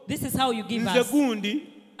 this is how you give us.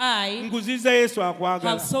 I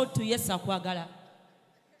have sold to Yesu akwagala.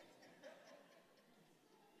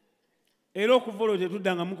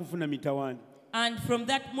 And from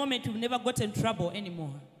that moment, we've never got in trouble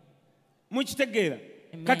anymore.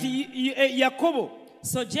 Kati Yakobo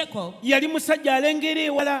So Jacob, he was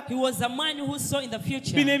a man who saw in the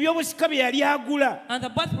future. And the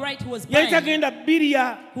birthright he was buying,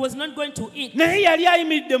 he was not going to eat. But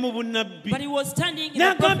he was standing in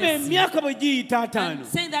the prophecy and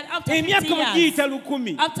saying that after 50 years,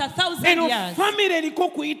 after 1,000 years,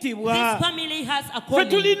 this family has a calling.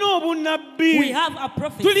 We have a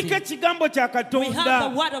prophecy. We have the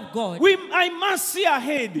word of God. I must see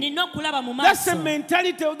ahead. That's a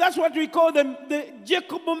mentality. That's what we call the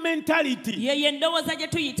Jacob mentality.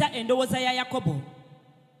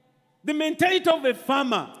 The mentality of a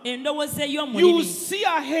farmer. You see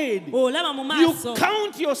ahead. You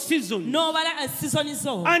count your season.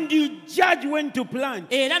 And you judge when to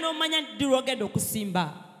plant.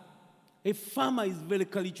 A farmer is very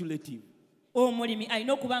calculative. A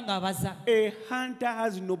hunter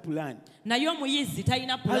has no plan.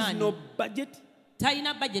 Has no budget.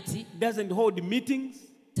 Doesn't hold meetings.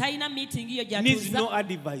 Needs no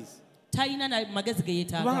advice.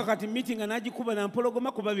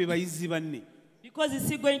 Because is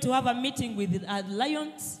he going to have a meeting with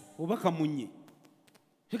lions or the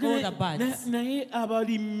birds?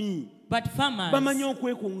 But farmers,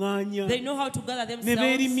 they know how to gather themselves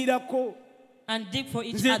and dig for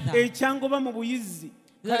each other.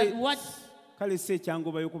 What?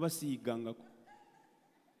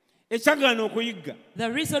 The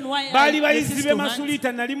reason why I resist to hunt,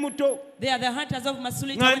 they are the hunters of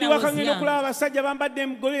Masulita when I was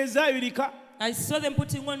young. I saw them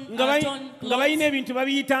putting on clothes,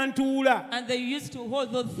 and they used to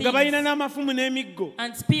hold those things,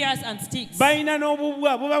 and spears and sticks. And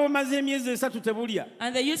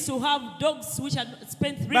they used to have dogs which had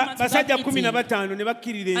spent 3 months without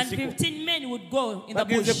eating. And 15 men would go in the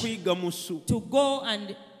bush to go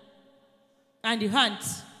and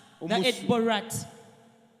hunt the edible rat.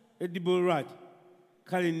 Edible rat.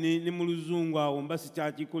 Kale ne muluzungu awo mbasi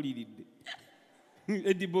kyakikuliridde.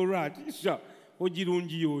 Edible rat. Sha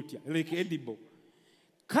ogirungi yotya. Like edible.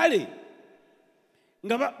 Kale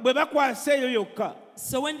nga bwe bakwasa eyo yokka.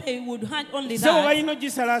 So when they would hunt only that,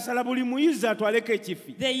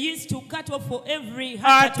 they used to cut off for every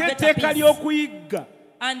hunter to get a piece.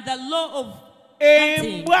 And the law of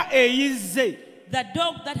hunting, the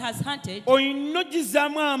dog that has hunted,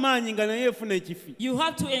 you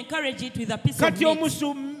have to encourage it with a piece of meat.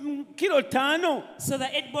 So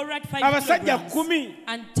the edible rat 5 kilograms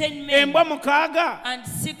and 10 men and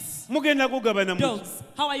 6 dogs.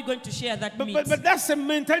 How are you going to share that meat? But that's the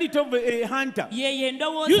mentality of a hunter.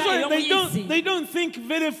 Usually they don't think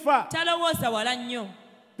very far. They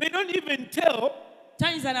don't even tell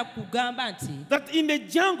that in the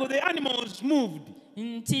jungle the animals moved.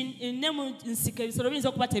 We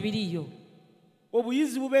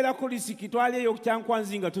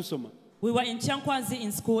were in Chankwanzi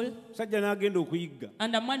in school,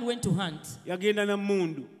 and a man went to hunt.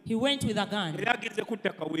 He went with a gun.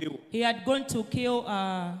 He had gone to kill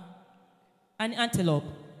an antelope.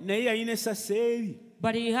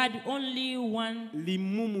 But he had only one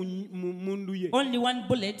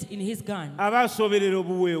bullet in his gun. And as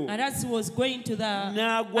he was going to the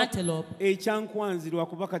antelope,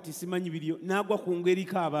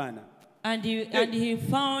 and he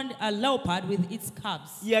found a leopard with its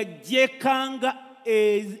cubs.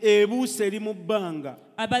 ebuuse eri mu bbanga.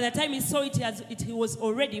 By the time he saw it, it was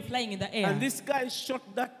already flying in the air. And this guy shot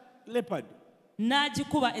that leopard.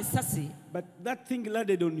 N'agikuba essasi. But that thing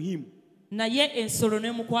landed on him. Naye ensolo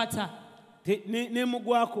n'emukwata.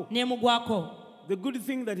 N'emugwako. The good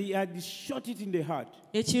thing that he had shot it in the heart.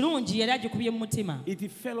 Ekirungi yali agikubye mu mutima.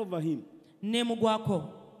 It fell over him. N'emugwako.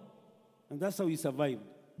 And that's how he survived.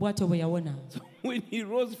 Bw'atyo bwe yawona. So when he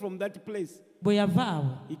rose from that place, bwe yava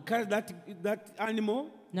awo, he carried that animal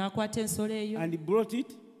n'akwata ensolo eyo and he brought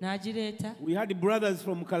it. N'agireeta. We had brothers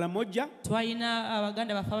from Kalamoja. Twalina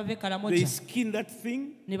abaganda baffe abava e Kalamoja. They skinned that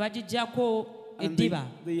thing. Ne bagiggyako eddiba.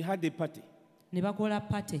 They had a party. Ne bakola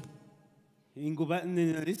party.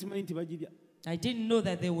 I didn't know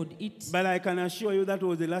that they would eat. But I can assure you that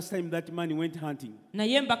was the last time that man went hunting.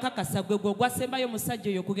 Naye mbakakasa gwe gwasembayo omusajja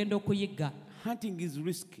oyo okugenda okuyigga. Hunting is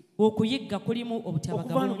risky. Okuyigga kulimu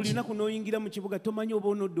obutabaga bungi.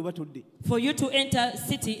 For you to enter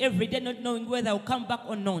city every day not knowing whether I will come back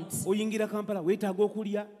or not. You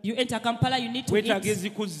enter Kampala, you need to eat.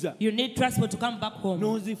 You need transport to come back home.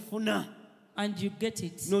 And you get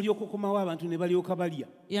it. And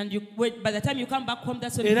you wait, by the time you come back home,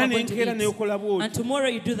 that's when you are going to eat. And tomorrow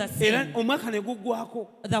you do the same.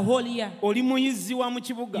 The whole year. You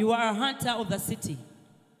are a hunter of the city.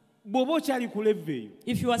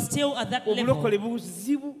 If you are still at that level,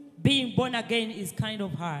 being born again is kind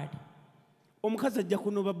of hard.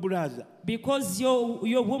 Because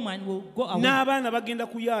your woman will go away.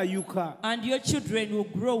 And your children will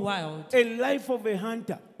grow wild. A life of a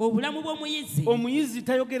hunter.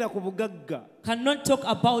 Cannot talk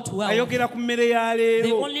about wealth.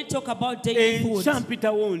 They only talk about daily food.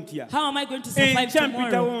 How am I going to survive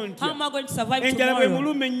tomorrow? How am I going to survive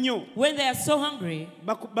tomorrow? When they are so hungry,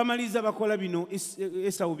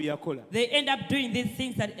 they end up doing these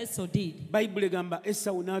things that Esau did. The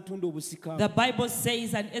Bible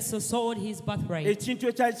says that Esau sold his birthright.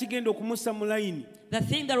 The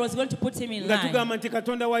thing that was going to put him in line.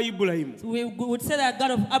 We would say that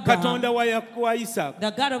God of Abraham,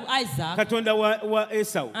 the God of Isaac, and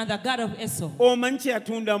the God of Esau.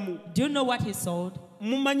 Do you know what he sold?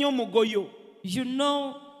 You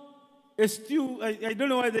know a stew. I don't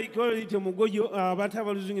know why they call it a mugoyo.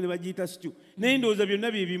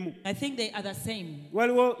 I think they are the same.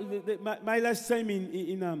 Well, my last time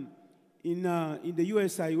in the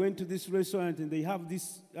US, I went to this restaurant and they have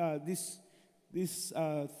this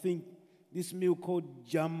thing, this meal called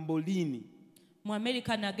jambolini. Mu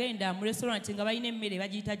America nagenda mu restaurant nga balina emmere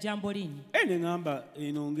bagiyita jambolini. Ngamba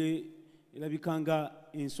enonge elabikanga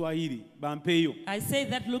in Swahili bampeyo. I say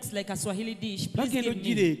that looks like a Swahili dish. Please give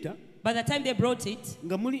me. By the time they brought it,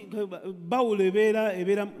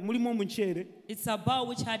 it's a bowl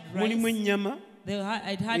which had rice.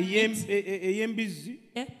 It had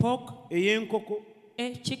meat, pork,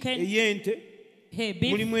 chicken,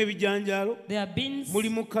 beef. There are beans,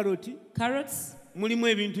 carrots,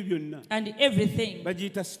 and everything.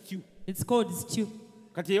 It's called stew.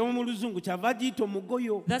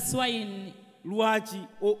 That's why in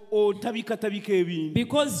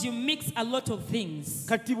because you mix a lot of things.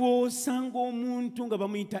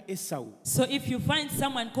 So if you find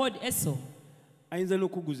someone called Esau,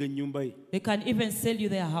 they can even sell you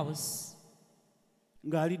their house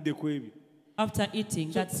after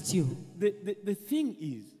eating that stew. The thing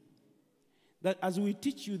is that as we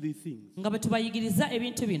teach you the things,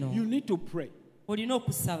 you need to pray, but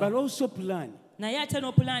also plan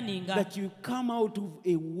that you come out of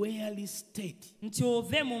a weary state, a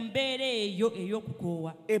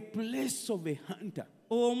place of a hunter,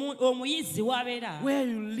 where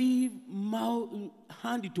you live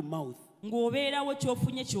hand to mouth.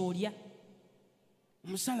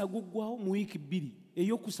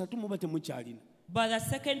 By the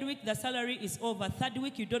second week, the salary is over. Third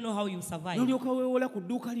week, you don't know how you survive. You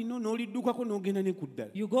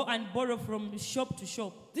go and borrow from shop to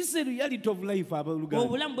shop. This is the reality of life.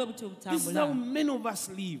 This is how many of us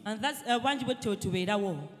live. And that's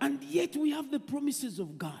and yet we have the promises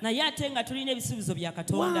of God.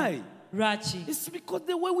 Why? It's because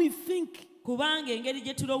the way we think. Praise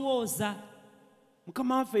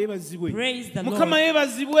the Lord.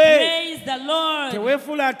 Praise the Lord.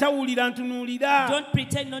 Don't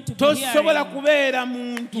pretend not to be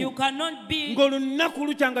hearing. You cannot be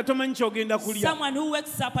someone who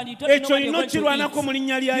wakes up and you don't know what you're going to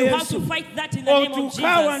eat. You have to fight that in the name of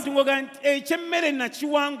Jesus.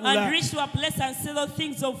 And reach to a place and say the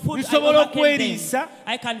things of food.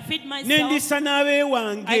 I can feed myself.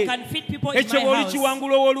 I can feed people in my house.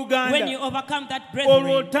 When you overcome that,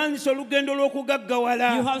 brethren,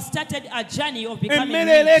 you have started a journey of becoming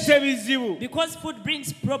rich. Because food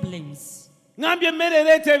brings problems.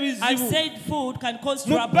 I said food can cause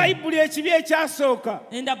trouble.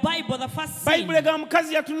 In the Bible, the first sin,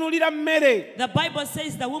 the Bible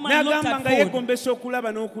says the woman looked at food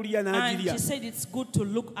and she said it's good to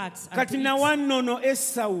look at.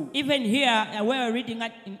 Even here, we're reading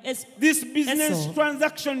at in this business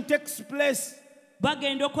transaction takes place.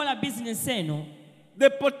 The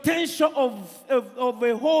potential of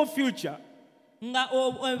a whole future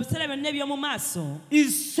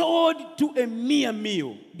is sold to a mere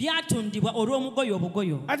meal. He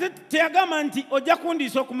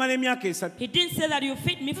didn't say that you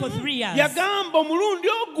feed me for 3 years.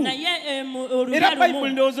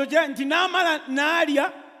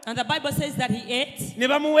 And the Bible says that he ate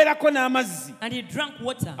and he drank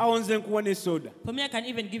water. For me, I can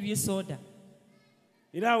even give you soda.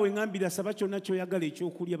 That's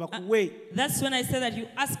when I say that you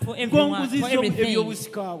ask for everyone, for everything.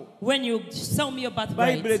 When you show me your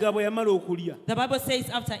birthright, the Bible says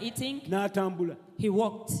after eating, he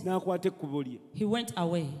walked. He went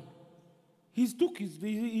away.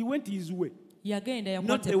 He went his way.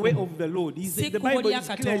 Not the way of the Lord. The Bible is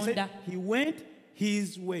clear. It said he went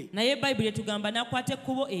his way.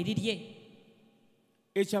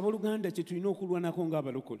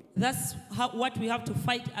 That's what we have to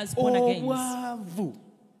fight as born again.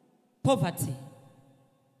 Poverty.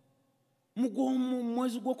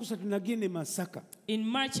 In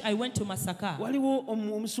March, I went to Masaka.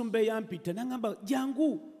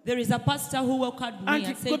 There is a pastor who welcomed me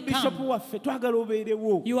and said, "Come.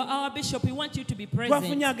 You are our bishop. We want you to be present."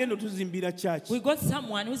 We got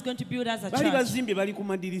someone who's going to build us a church.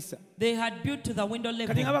 They had built to the window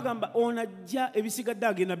level.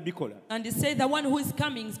 And they say the one who is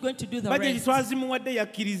coming is going to do the rest.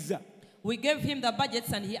 We gave him the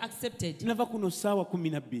budgets and he accepted.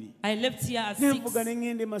 I left here at 6.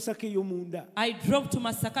 I drove to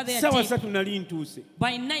Masaka there deep.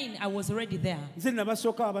 By 9, I was already there.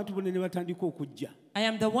 I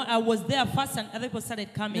am the one. I was there first and other people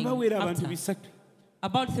started coming after.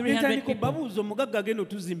 About 300 people.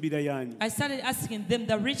 I started asking them,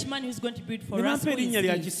 the rich man who's going to build for us, who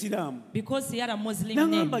is he? Because he had a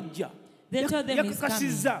Muslim name. They told them he's coming.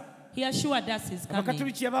 He assured us he's coming.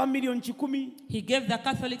 He gave the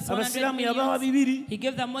Catholics 100 million. He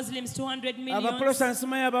gave the Muslims 200 million.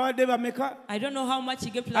 I don't know how much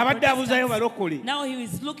he gave to the Protestants. Now he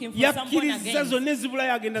is looking for someone again.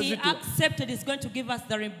 He accepted he's going to give us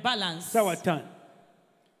the rebalance.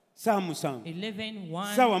 11,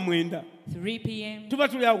 1, 3 p.m.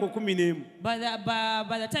 By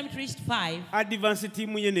the time it reached 5,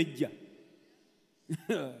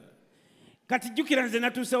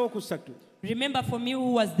 remember for me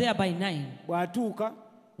who was there by 9.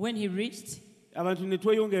 When he reached, and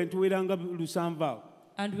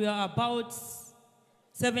we are about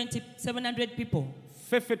 700 people.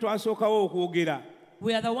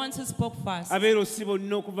 We are the ones who spoke first. All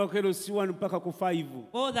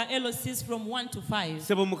the LOCs from 1 to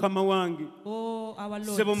 5. Oh, our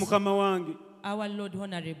Lord. Our Lord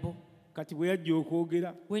Honorable.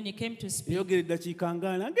 When he came to speak, he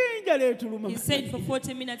said for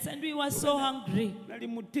 40 minutes, and we were so hungry.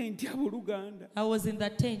 I was in the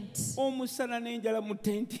tent.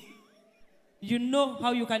 You know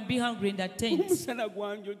how you can be hungry in the tent.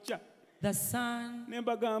 The sun.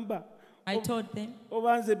 I told them,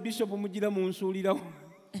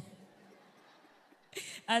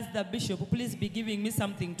 as the bishop, please be giving me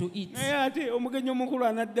something to eat. But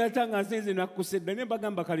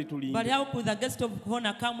how could the guest of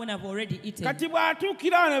honor come when I've already eaten? So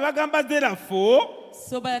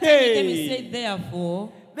by the time he came, he said, therefore,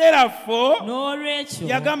 no, Rachel,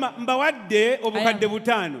 I have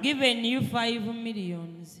given you 5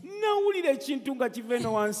 millions.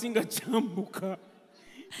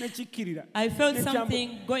 I felt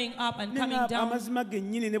something going up and coming down. I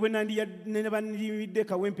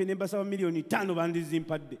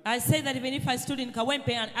said that even if I stood in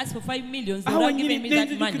Kawempe and asked for 5 million, they would have given me that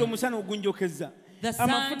money. The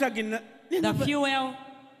sun, the fuel.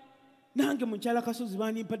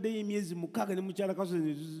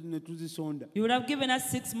 You would have given us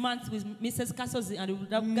 6 months with Mrs. Kasozi and we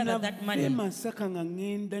would have gathered that money.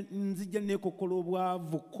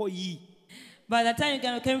 By the time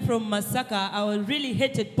you came from Masaka, I really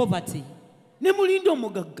hated poverty.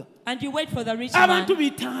 And you wait for the rich man.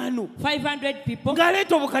 500 people.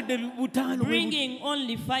 Bringing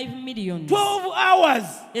only 5 million. 12 hours.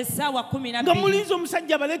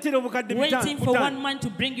 Waiting for one man to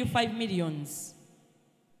bring you 5 millions.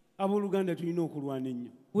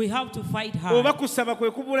 We have to fight hard. Whether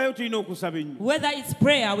it's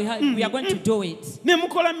prayer, we are going to do it.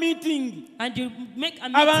 And you make a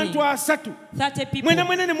meeting, 30 people,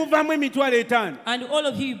 and all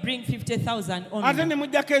of you bring 50,000 only.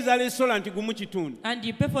 And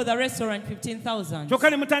you pay for the restaurant 15,000.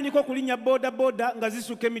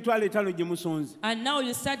 And now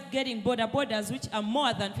you start getting borders which are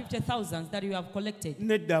more than 50,000 that you have collected.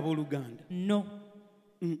 No.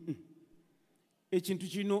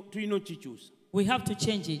 We have to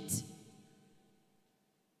change it.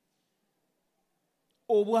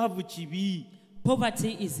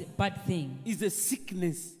 Poverty is a bad thing. It's a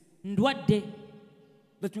sickness that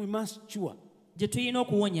we must cure.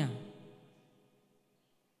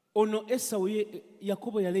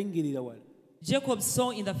 Jacob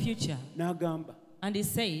saw in the future. And he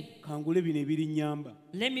said,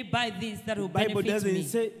 let me buy this that will benefit me. The Bible doesn't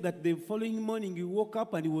say that the following morning he woke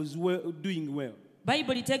up and he was doing well. He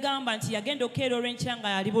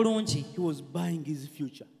was buying his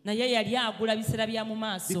future.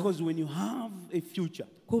 Because when you have a future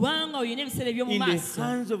in the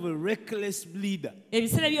hands of a reckless leader, a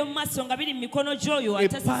person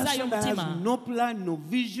that has no plan, no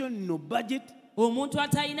vision, no budget,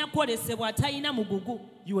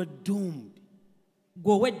 you are doomed.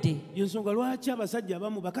 That's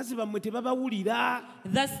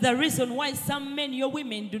the reason why some men, your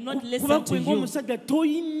women, do not listen to you.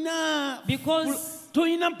 Because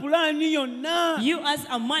you as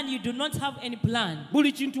a man, you do not have any plan.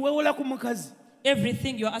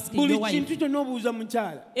 Everything you're asking your wife.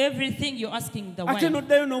 Everything you're asking the wife.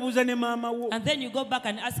 And then you go back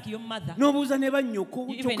and ask your mother. You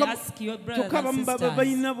even ask your brothers and sisters.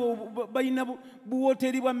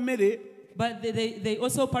 But they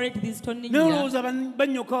also operate this turning.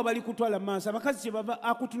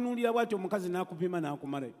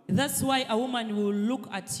 That's why a woman will look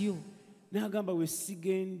at you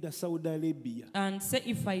and say,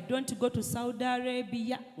 if I don't go to Saudi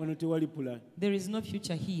Arabia, there is no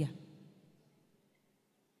future here.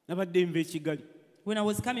 When I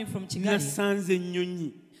was coming from Kigali,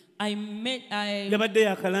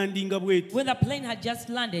 when the plane had just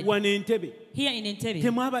landed here in Entebbe,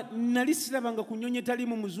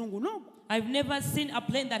 I've never seen a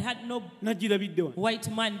plane that had no white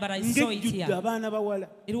man, but I saw it here.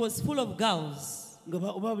 It was full of girls. It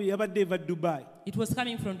was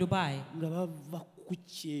coming from Dubai.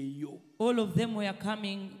 All of them were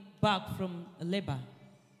coming back from labor.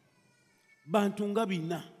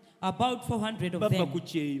 About 400 of them.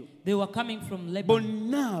 They were coming from labor.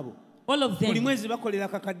 All of them.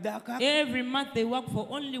 Every month they work for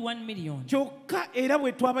only 1 million.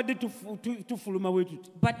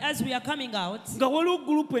 But as we are coming out, there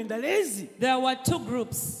were two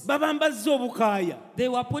groups. They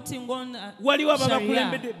were putting on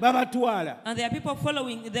Sharia. And there are people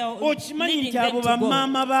following, they are leading them to go.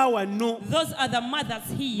 Those are the mothers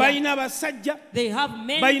here. They have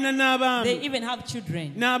men, they even have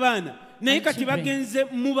children. But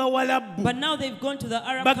now they've gone to the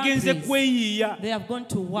Arab countries. They have gone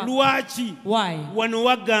to work. Why?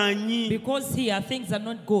 Because here things are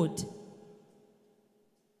not good.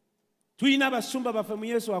 We have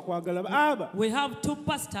two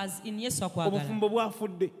pastors in Yesu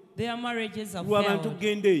Akwagala. Their marriages are failed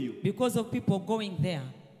because of people going there.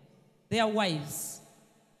 Their wives.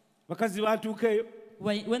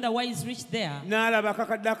 When the wives reached there,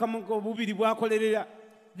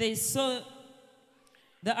 they saw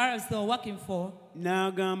the Arabs they were working for.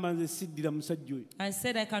 I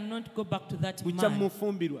said, I cannot go back to that man.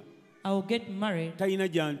 I will get married.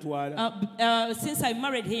 Since I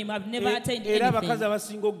married him, I've never attained anything.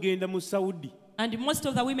 And most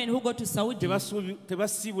of the women who go to Saudi,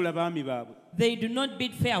 they do not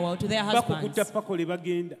bid farewell to their husbands.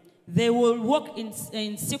 They will walk in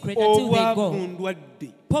secret until they go.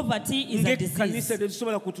 Poverty is a disease.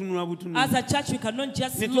 As a church, we cannot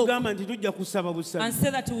just look and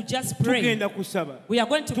say that we will just pray. We are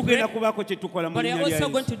going to pray, but we are also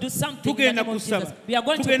going to do something in the name of Jesus. We are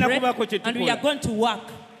going to pray and we are going to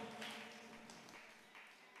work.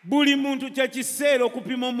 Every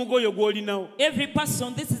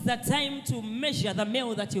person, this is the time to measure the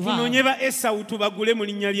meal that you have. Let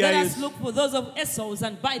us look for those of Esau's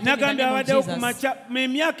and buy them in the name of Jesus.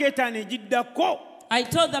 I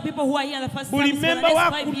told the people who are here in the first service for the next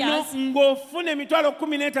 5 years,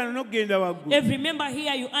 every member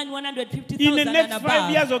here you earn 150,000 in the next 5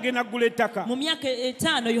 years,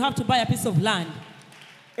 you have to buy a piece of land.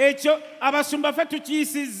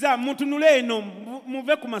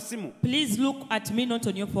 Please look at me, not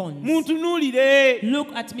on your phones.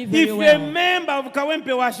 Look at me very well. If a member of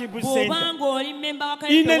Kawempe Worship Center,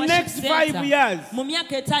 in the next 5 years,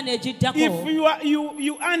 if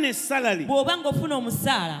you earn a salary,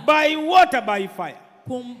 by water, by fire,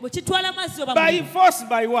 by force,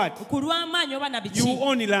 by what? You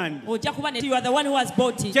own land. You are the one who has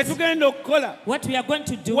bought it. What we are going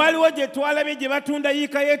to do,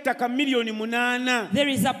 there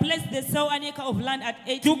is a place they sell an acre of land at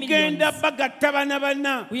 8 million.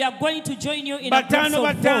 We are going to join you in a groups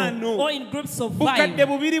of 4 or in groups of 5. 2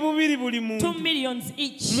 million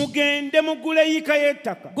each.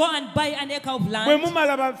 Go and buy an acre of land.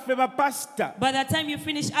 By the time you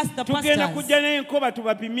finish, ask the pastors.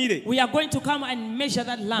 We are going to come and measure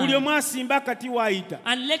that land.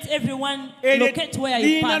 And let everyone locate where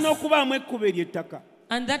it passes.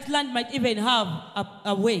 And that land might even have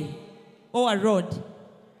a way or a road.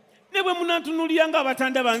 Even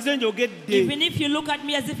if you look at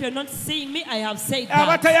me as if you're not seeing me, I have said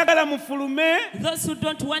that. Those who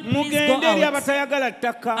don't want, please go out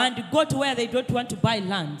and go to where they don't want to buy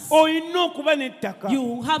lands.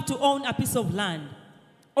 You have to own a piece of land.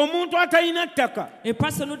 A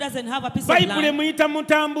person who doesn't have a piece of land,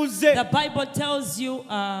 the Bible tells you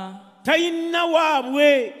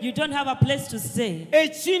you don't have a place to stay.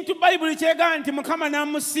 What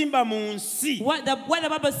the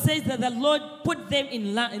Bible says that the Lord put them in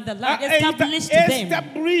the land, established them.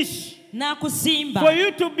 For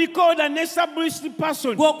you to be called an established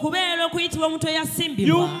person,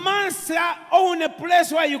 you must own a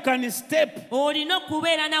place where you can step.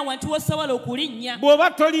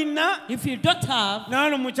 If you don't have,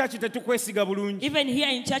 even here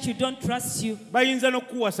in church you don't trust you.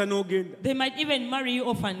 They might even marry you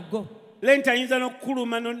off and go. You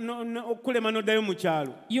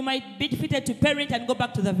might be defeated to parent and go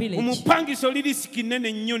back to the village.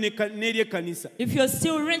 If you're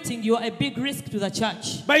still renting, you are a big risk to the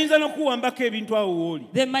church.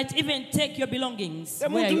 They might even take your belongings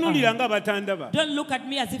where you are. Don't look at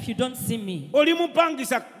me as if you don't see me.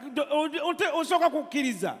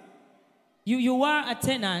 You are a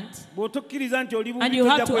tenant and you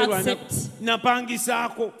have to accept.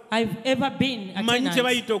 I've ever been a tenant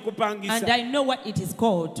and I know what it is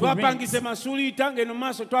called to rent.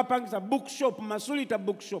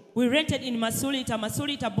 We rented in Masulita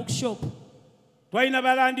bookshop.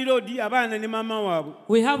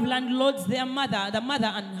 We have landlords, their mother, the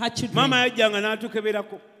mother and her children.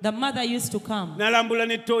 The mother used to come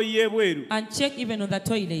and check even on the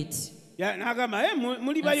toilet. It's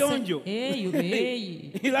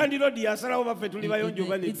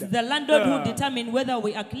the landlord who determines whether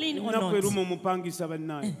we are clean or not.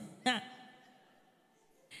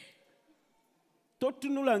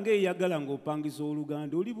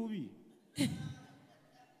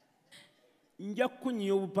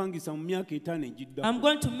 I'm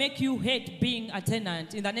going to make you hate being a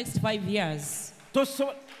tenant in the next 5 years.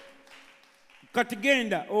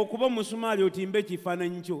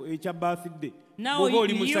 Now you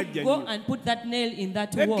go and put that nail in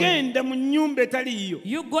that wall.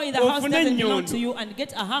 You go in the house that doesn't belong to you and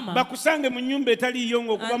get a hammer. And they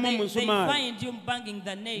find you banging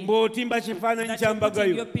the nail. That you put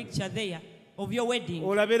in your picture there of your wedding.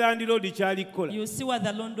 You see what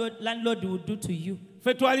the landlord will do to you.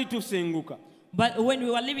 But when we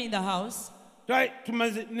were living in the house,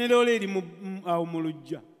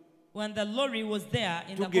 when the lorry was there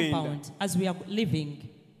in the compound as we are living,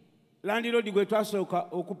 the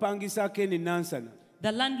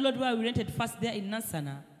landlord where we rented first there in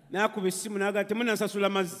Nansana,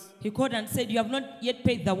 he called and said, you have not yet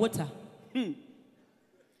paid the water.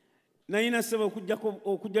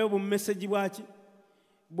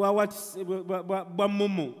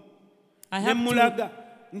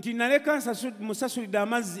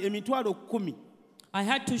 I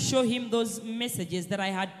had to show him those messages that I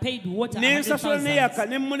had paid water. I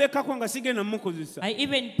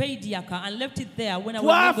even paid Yaka and left it there when I was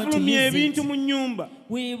not going to use it.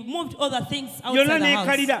 We moved other things outside the house.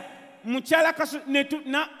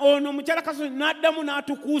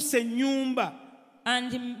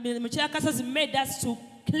 And Muchala Kasozi made us to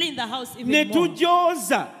clean the house even more.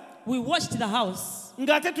 We washed the house.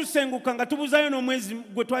 Yet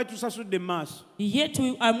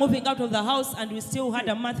we are moving out of the house and we still had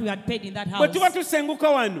a month we had paid in that house.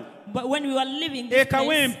 But when we were living this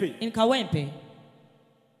place, in Kawempe,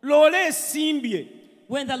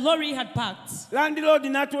 when the lorry had parked, the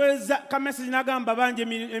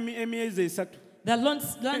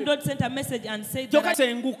landlord sent a message and said that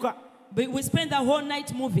We spent the whole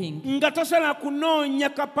night moving. And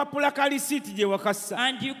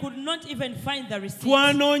you could not even find the receipt.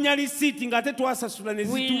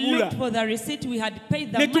 We looked for the receipt. We had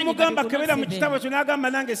paid the money, but we could not see them.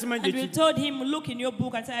 And we told him, look in your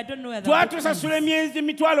book, and said, I don't know where the book is.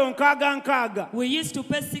 We used to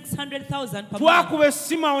pay 600,000 per month.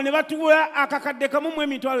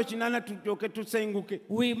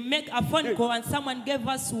 We make a phone call and someone gave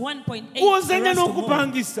us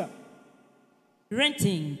 1.8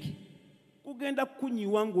 renting.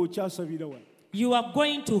 You are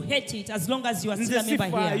going to hate it as long as you are still a member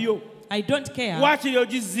here. I don't care.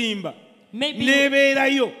 Maybe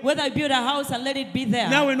whether you build a house and let it be there,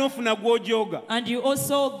 and you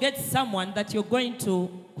also get someone that you're going to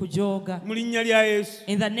kujoga.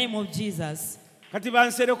 In the name of Jesus.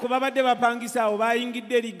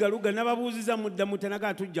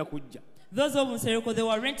 Those of Musereko, they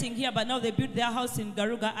were renting here, but now they built their house in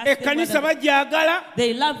Garuga.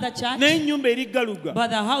 They love the church, but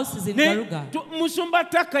the house is in Garuga.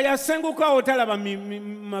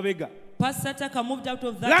 Pastor Taka moved out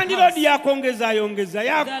of that house.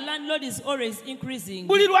 The landlord is always increasing.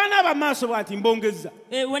 Whenever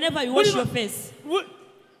you wash your face.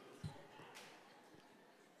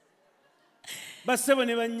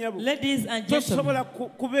 Ladies and gentlemen,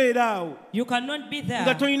 you cannot be there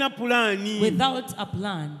without a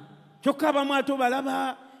plan.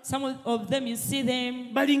 Some of them, you see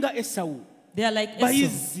them, they are like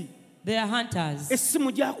Esau. They are hunters.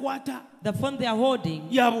 The phone they are holding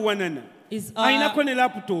is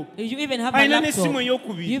you even have a laptop.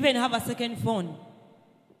 You even have a second phone.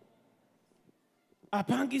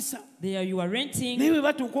 There you are renting.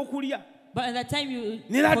 But at the time you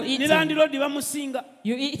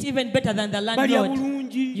eat even better than the landlord.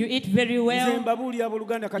 You eat very well.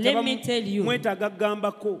 Let me tell you,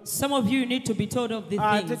 some of you need to be told of the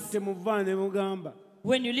things.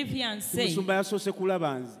 When you live here and say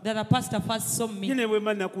that the pastor first saw me, even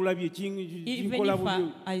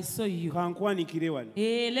if I saw you,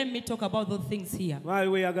 let me talk about those things here.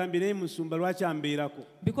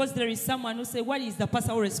 Because there is someone who says, what is the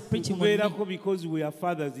pastor always preaching on me? Because we are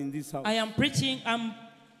fathers in this house. I am preaching, I'm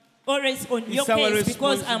always on your case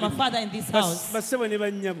because I'm a father in this house.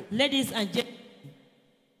 Ladies and gentlemen,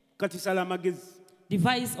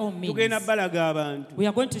 devise all means. We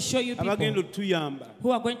are going to show you people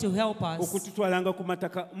who are going to help us.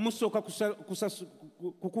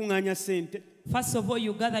 First of all,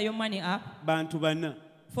 you gather your money up.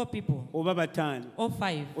 4 people. Or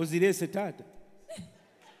 5.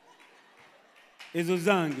 Ezo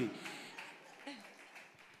zange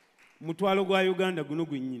mutwalo gwa Uganda guno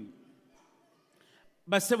gwennyini.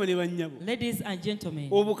 Ladies and gentlemen,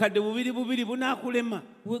 obukadde bubiri bunaakulema.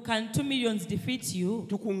 Can 2 million defeat you?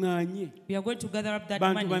 Tukuŋŋaanye. We are going to gather up that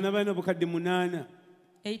money. Bantu bana obukadde 8.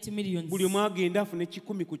 8 million. Buli omu agenda afune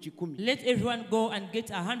 10 ku 10. Let everyone go and get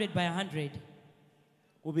 100 by 100.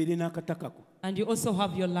 Obeere n'akatakako. And you also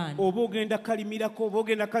have your land. Oba ogenda kalimirako, oba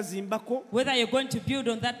ogenda kazimbako. Whether you're going to build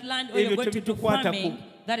on that land or you're going to do farming,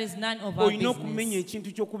 that is none of our business.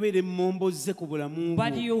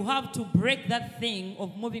 But you have to break that thing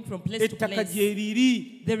of moving from place to place.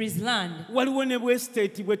 There is land. And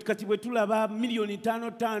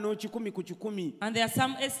there are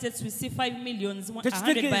some estates we see 5 million,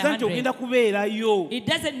 100 by 100. It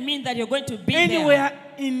doesn't mean that you're going to be anywhere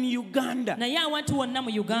in Uganda.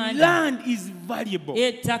 Land is valuable.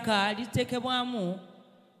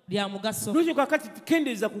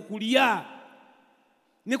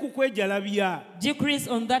 Decrease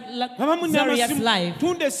on that luxurious life.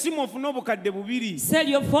 Sell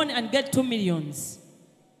your phone and get 2 million.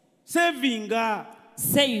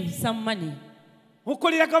 Save some money. You're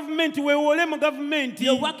working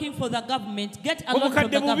for the government. Get a loan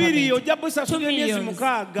from the government. 2 million.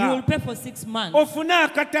 You will pay for 6 months. And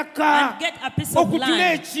get a piece of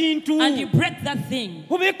land. And you break that thing.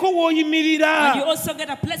 And you also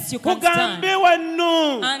get a place you can stand.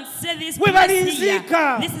 And say this place here.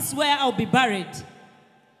 This is where I'll be buried.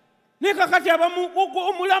 But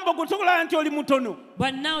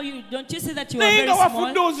now you don't you see that you are very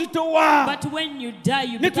small? But when you die,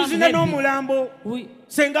 you become heavy.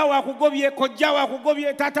 Senga wakugobye, kojja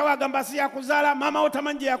wakugobye, tata wagamba si yakuzala, mama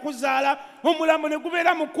otamanje yakuzala, omulambo ne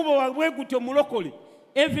gubeera mu kkubo wabwe gutyo mulokole.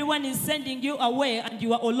 Everyone is sending you away and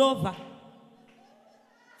you are all over.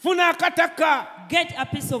 Funa akataka. Get a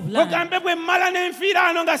piece of land. Ogambe bwe mmala n'enfiira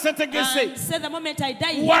ano nga setegese. And say the moment I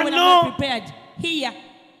die here when I'm not prepared. Here.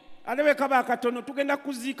 Alewe kaba katono tugenda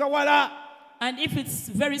kuziika wala. And if it's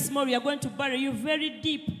very small, we are going to bury you very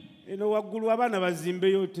deep. So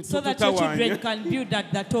that your children can build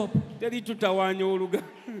at the top.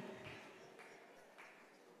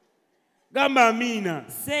 Gamba amina.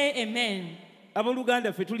 Say amen.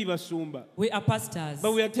 Abaluganda fe tuli basumba. We are pastors.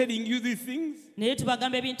 But we are telling you these things naye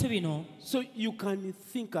tubagamba ebintu bino so you can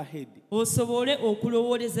think ahead. Osobole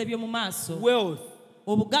okulowooleza ebyo mu maaso. Wealth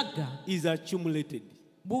obugagga is accumulated.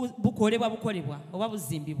 bukolebwa oba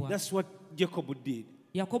buzimbibwa. That's what Jacob did.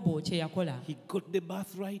 Yakobo kye yakola. He got the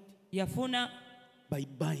birthright yafuna by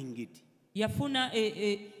buying it. Yafuna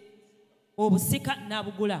obusika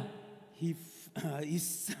n'abugula.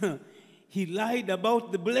 He lied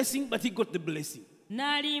about the blessing, but he got the blessing.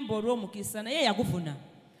 N'alimba olw'omukisa naye yagufuna.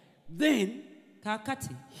 Then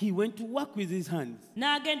kakati he went to work with his hands.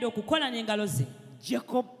 N'agenda okukola n'engalo ze.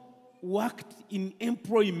 Jacob worked in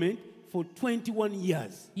employment for 21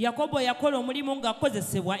 years. Yakobo yakola omulimu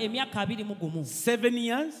ng'akozesebwa emyaka 21. 7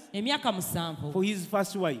 years emyaka 7 for his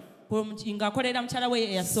first wife. Ng'akolera mukyala we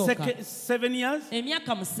eyasooka. 7 years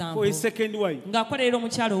emyaka 7 for his second wife. Ng'akolera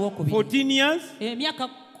omukyala owokubiri. 14 years emyaka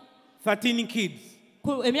 13 kids.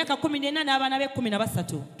 emyaka 14 n'abaana be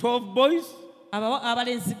 13. 12 boys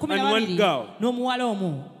abalenzi 12 n'omuwala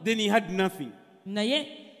omu. Then he had nothing.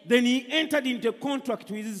 Naye then he entered into a contract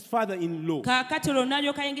with his father-in-law. Kaakati olwo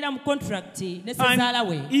n'alyoka yingira mu contract ne ssezaala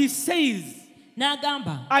we. He says,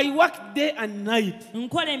 n'agamba, I worked day and night.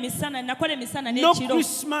 nakola emisana No n'ekiro.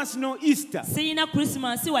 Christmas, no Easter. Siyina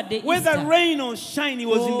Christmas wadde Easter. Whether rain or shine, he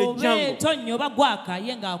was in the jungle. Tonnya oba gwaka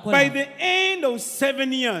ye ng'akola. By the end of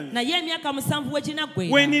 7 years, naye emyaka 7 w'ekinaggwera,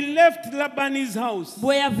 when he left Laban's house,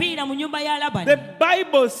 bwe yaviira mu nyumba ya Labani, the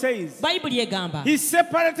Bible says, Bayibuli egamba, he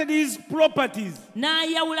separated his properties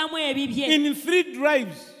n'ayawulamu ebibye in 3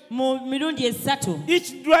 drives. mu mirundi 3.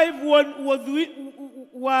 Each drive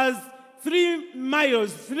was 3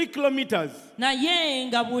 miles, 3 kilometers. Naye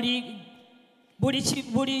nga buli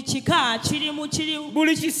kika kiri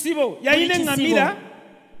buli kisibo yayina engamira.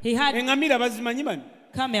 He had engamira bazimanyi bano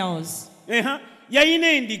camels.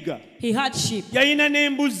 Yayina endiga. He had sheep. Yayina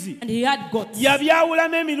n'embuzi. And he had goats.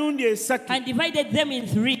 Yabyawulamu emirundi 3. And divided them in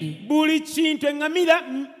 3. Buli kintu engamira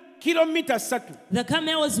kilomita 3. The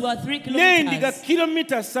camels were 3 kilometers. N'endiga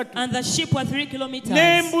kilomita 3. And the sheep were 3 kilometers.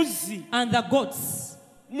 N'embuzi. And the goats.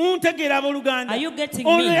 Muntegeera abooluganda. Are you getting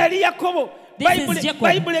me? Ono yali Yakobo.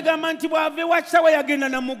 Bible egamba nti bw'ava ewa kitaawe yagenda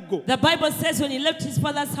na muggo. The Bible says when he left his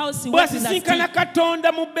father's house, he went to the sea. Bw'asisinkana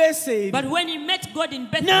Katonda mu Beseri. But when he met God in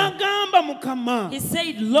Bethel, n'agamba Mukama, he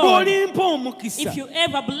said, Lord, bw'olimpa omukisa, if you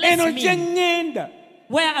ever bless eno me, gye ŋŋenda,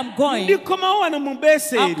 where I'm going, ndikomawo wano mu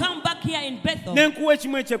Beseri, I'll come back here in Bethel n'enkuwa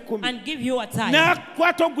ekimu eky'ekkumi. and give you a tithe.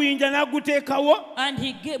 N'akwata oguyinja n'aguteekawo. And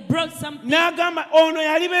he brought something. N'agamba ono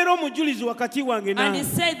yalibeera omujulizi wakati wange And he nange.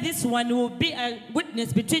 said, this one will be a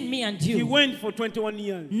witness between me and He you. went for 21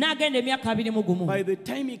 years. N'agenda emyaka 21. By the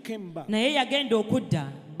time he came back, Naye yagenda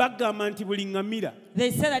okudda. bagamba nti buli ŋŋamira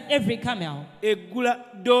They said that every camel,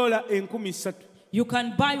 eggula $3,000. you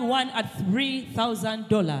can buy one at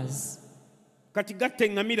 $3,000. Kati gatta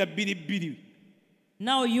eŋŋamira 2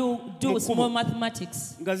 Now you do small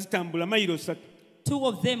mathematics. nga zitambula mayiro 3.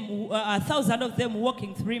 1,000 of them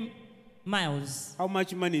walking 3 miles. How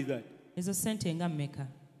much money is that? Ezo sente nga mmeka?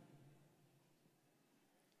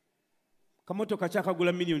 Kamotoka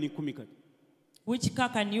kyakagula million 10 kati. Which car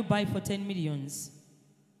can you buy for 10 millions?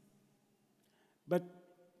 But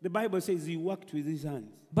the Bible says he worked with his hands.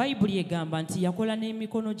 Bayibuli egamba nti yakola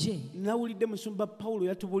n'emikono gye. Nawulidde musumba Paulo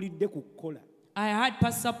yatubulidde ku kukola. I heard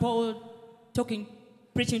Pastor Paul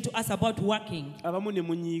preaching to us about working. Abamu ne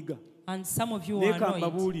munyiiga. And some of you are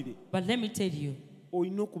annoyed. But let me tell you,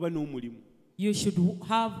 olina okuba n'omulimu. you should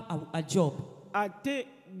have a job. Ate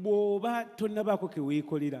bw'oba tonnabaako ke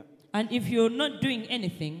weekolera. And if you're not doing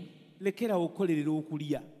anything, lekerawo okukolerera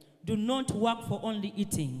okulya. do not work for only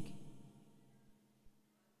eating.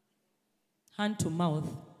 Hand to mouth.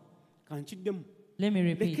 Kankiddemu. Let me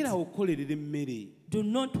repeat. lekerawo okukolerera emmere. Do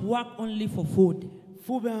not work only for food.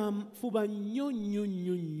 Fuba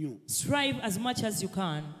nnyo. Strive as much as you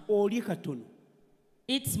can. Olye katono.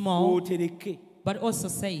 Eat small, otereke. but also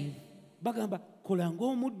save. Bagamba kola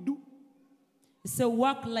ng'omuddu. So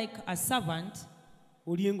work like a servant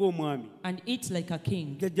olye ng'omwami. and eat like a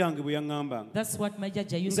king. Jjajjange bwe yaŋŋambanga. That's what my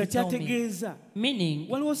judge used nga to tell me. kyategeeza. Meaning,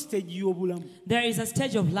 waliwo stage y'obulamu. there is a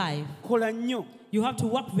stage of life. kola nnyo. You have to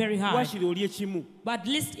work very hard. Waakiri olye kimu. But at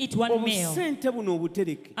least eat one meal. obusente buno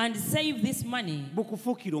obutereke. And save this money.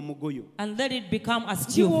 bukufuukira omugoyo. And let it become a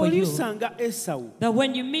stew for you. Olisanga Esau. That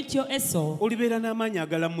when you meet your Esau, olibeera n'amaanyi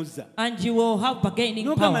agalamuza. and you will have bargaining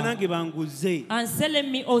n'ogamba power. nange banguze. And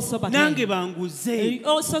selling me also nange bargain. banguze. You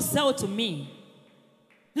also sell to me.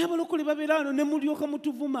 n'abalokole babeera wano ne mulyoka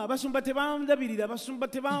mutuvuma. abasumba tebandabirira. abasumba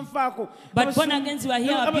tebanfaako. But born against you are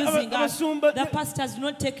here abusing us. abasumba The pastors do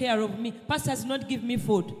not take care of me. Pastors do not give me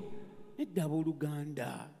food.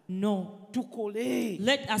 No.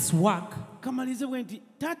 Let us work.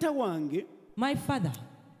 My father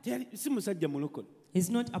is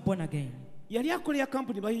not a born again.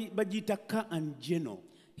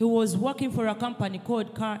 He was working for a company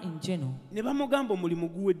called Car in General.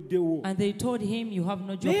 And they told him, you have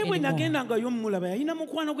no job anymore.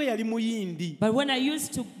 But when I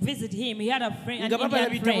used to visit him, he had a friend, an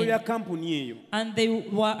Indian friend. And they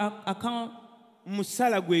were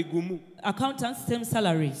accountants, same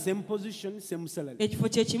salary. Same position, same salary.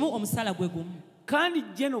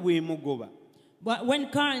 But when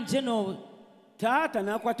Car in General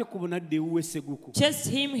chased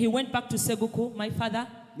him, he went back to Seguku, my father.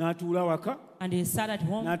 And he sat at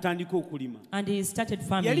home. And he started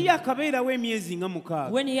farming.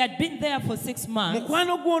 When he had been there for 6 months,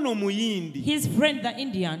 his friend, the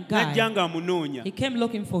Indian guy, he came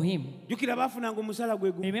looking for him.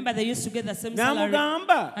 Remember, they used to get the same salary.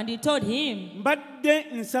 And he told him,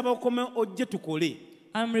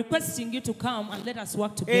 I'm requesting you to come and let us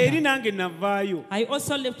work together. I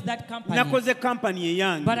also left that company,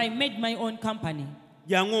 but I made my own company.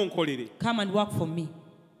 Come and work for me.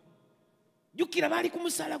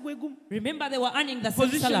 Remember, they were earning the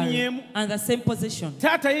same salary and the same position.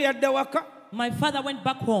 My father went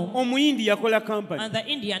back home, and the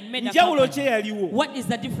Indian made a company. What is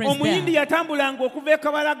the difference there?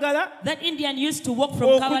 That Indian used to walk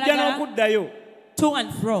from Kabalagala to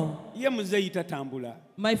and fro.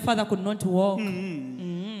 My father could not walk.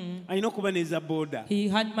 He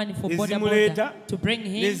had money for border to bring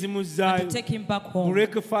him and to take him back home.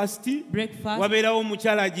 Breakfast.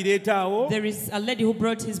 There is a lady who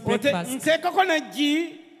brought his breakfast.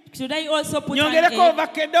 Should I also put an egg?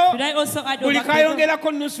 Should I also add avocado?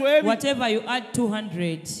 Whatever you add,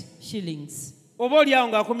 200 shillings.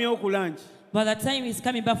 By the time he's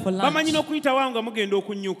coming back for lunch,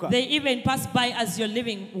 they even pass by as you're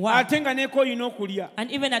leaving work. And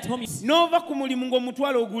even at home,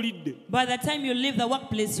 by the time you leave the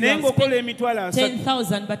workplace, you have spent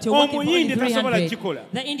 10,000, but you're working for only 300.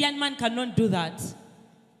 The Indian man cannot do that.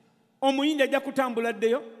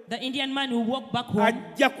 The Indian man will walk back home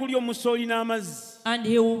and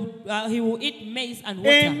he will eat maize and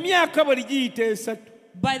water.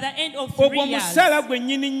 By the end of 3 years,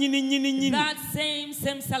 that same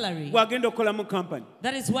salary,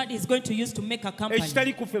 that is what he's going to use to make a company,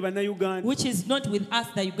 which is not with us,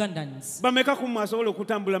 the Ugandans.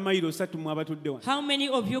 How many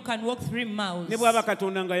of you can walk 3 miles?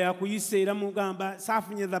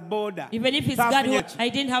 Even if it's God who, I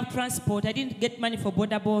didn't have transport, I didn't get money for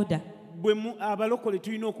border.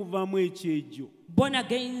 Born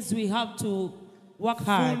agains, we have to work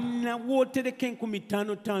hard.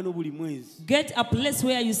 Get a place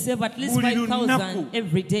where you save at least 5,000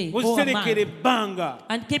 every day or a month,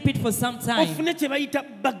 and keep it for some time.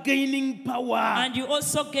 And you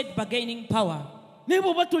also get bargaining power.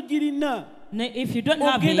 If you don't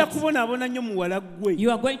have it,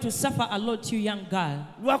 you are going to suffer a lot, you young girl.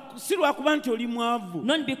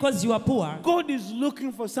 Not because you are poor. God is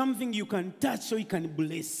looking for something you can touch so He can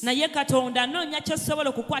bless.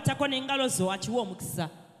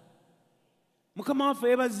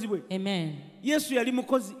 Amen.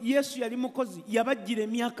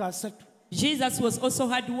 Jesus was also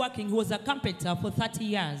hard working. He was a carpenter for 30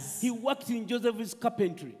 years. He worked in Joseph's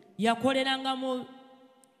carpentry.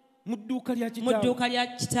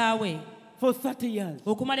 For 30 years.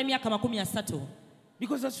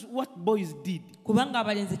 Because that's what boys did.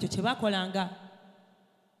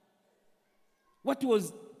 What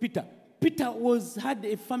was Peter? Peter had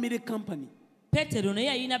a family company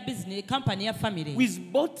with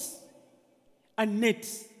boats and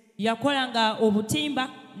nets. The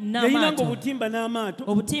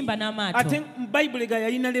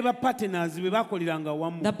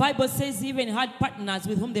Bible says he even had partners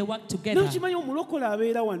with whom they worked together.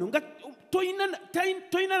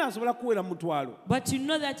 But you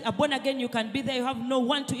know that a born again, you can be there, you have no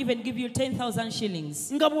one to even give you 10,000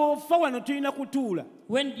 shillings.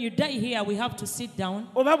 When you die here, we have to sit down.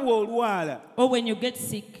 Or when you get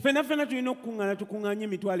sick, all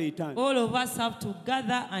of us have to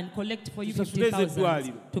gather and collect for you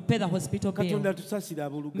 50,000 to pay the hospital bill.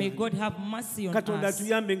 May God have mercy on us.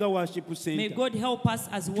 May God help us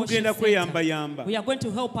as worship center. We are going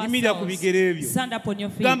to help ourselves. Stand up on your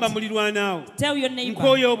feet. Tell your neighbor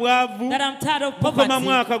that I'm tired of poverty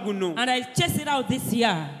and I chase it out this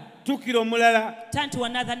year. Turn to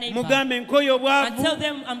another neighbor and tell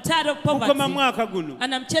them I'm tired of poverty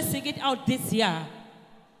and I'm chasing it out this year.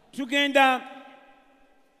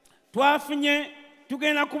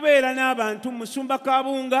 Tugenda kubeera n'abantu Musumba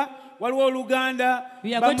Kabunga waliwo oluganda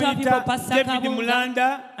bamuyita David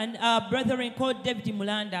Mulanda and our brethren called David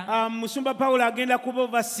Mulanda. Musumba Paulo agenda kuba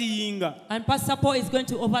overseeing. And Pastor Paul is going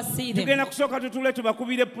to oversee them. Tugenda kusooka tutule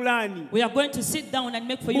tubakubire plan. We are going to sit down and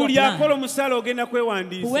make for you a plan. Buli akola omusala ogenda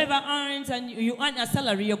kwewandiisa. Whoever earns and you earn a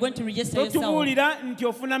salary, you're going to register yourself. Totubuulira nti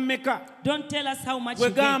ofuna mmeka. Don't tell us how much you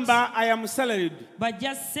get. Wegamba I am salaried. But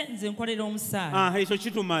just send nze nkolera omusaala. Ekyo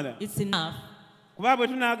kitumala. It's enough. Because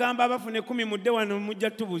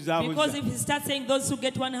if you start saying those who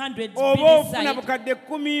get 100 or get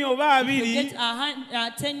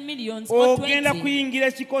 10 million or 20,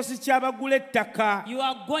 you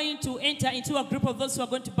are going to enter into a group of those who are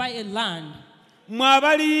going to buy a land.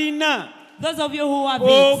 Those of you who have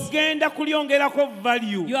it, you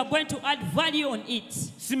are going to add value on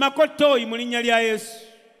it.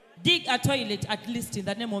 Dig a toilet at least in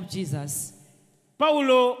the name of Jesus.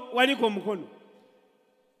 Paulo waliko mukono.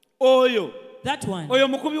 Oyo. That one. Oyo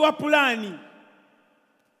mukubi wa plani.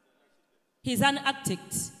 He's an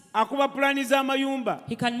architect. Akuba plani za mayumba.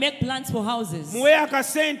 He can make plans for houses. Muwe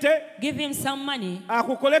akasente. Give him some money.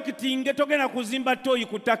 Akukolektinge togena kuzimba toyi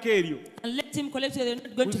kutaka eryo. And let him collect it. They're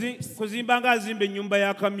not going to kuzimba nga azimbe nyumba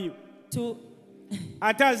ya kamio. To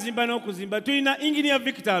ata azimba n'okuzimba tulina engineer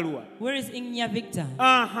Victor Alua. Where is engineer Victor?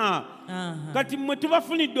 Kati mwe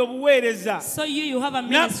tubafunidde obuweereza. So you have a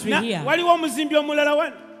ministry here. Waliwo omuzimbi omulala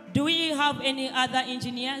wano. Do we have any other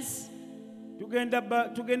engineers? Tugenda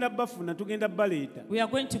bafuna, tugenda baleeta. We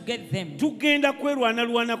are going to get them. Tugenda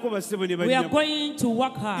kwerwanalwanako basebo ne banyabo. We are going to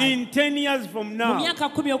work hard. In 10 years from now. Mu myaka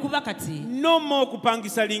 10 okuva kati. No more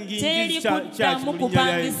kupangisa lingi church mu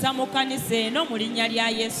kupangisa mu kanisa eno mu linnya lya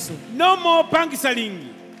Yesu. No more pangisa lingi.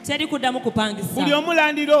 Teri kuddamu kupangisa. Buli omu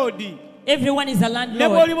landlord. Everyone is a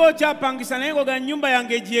landlord.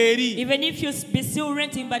 Even if you be still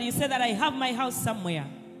renting, but you say that I have my house somewhere.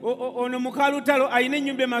 Mrs.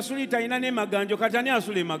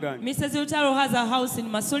 Utaro has a house in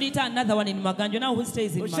Masulita, another one in Maganjo. Now who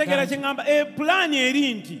stays in Maganjo?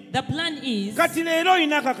 The plan is,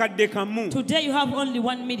 today you have only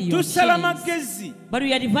 1 million shillings. But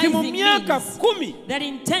we are devising means that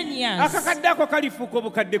in 10 years,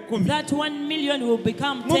 that 1 million will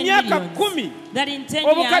become 10 millions. That in 10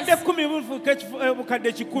 years,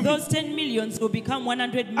 those 10 millions will become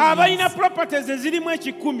 100 millions.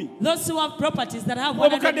 Those who have properties that have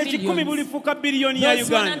 100 millions, those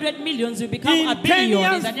 100 millions will become a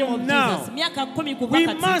billion in the name of Jesus. We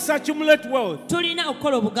must accumulate wealth.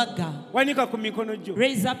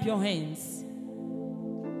 Raise up your hands.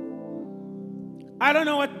 I don't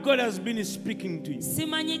know what God has been speaking to you.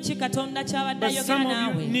 But some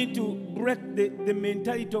of you need to break the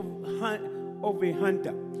mentality of a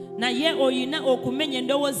hunter. You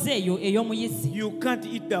can't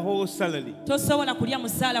eat the whole salary.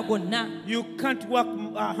 You can't work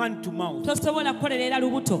hand to mouth.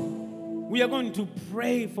 We are going to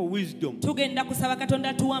pray for wisdom.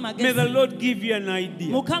 May the Lord give you an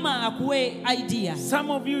idea.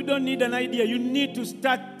 Some of you don't need an idea. You need to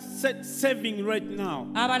start saving right now.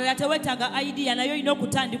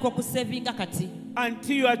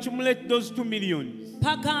 Until you accumulate those 2 million.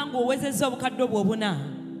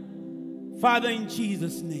 Father, in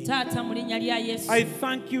Jesus' name, I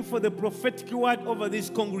thank you for the prophetic word over this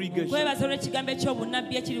congregation. I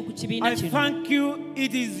thank you,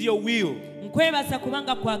 it is your will. You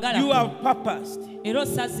have purposed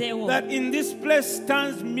that in this place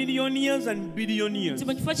stands millionaires and billionaires.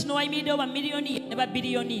 They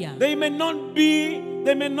may not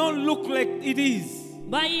look like it is.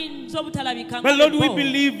 But Lord, we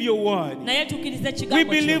believe your word. We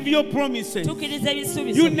believe your promises.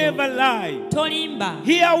 You never lie.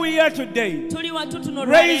 Here we are today,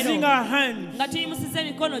 raising our hands,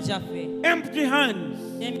 empty hands,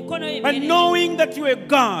 but knowing that you are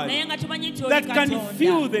God that can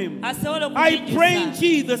fill them. I pray in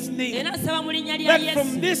Jesus' name that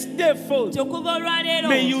from this day forth,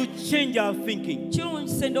 may you change our thinking.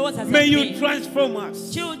 May you transform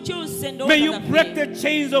us. May you break the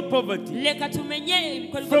chains of poverty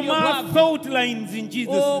from our thought lines in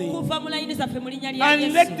Jesus' name.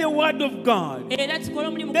 And let the word of God, let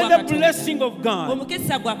the blessing of God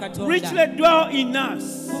richly dwell in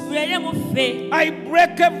us. I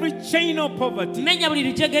break every chain of poverty.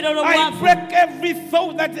 I break every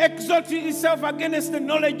thought that exalts itself against the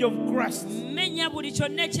knowledge of Christ.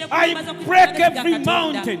 I break every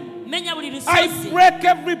mountain. I break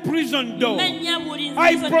every prison door.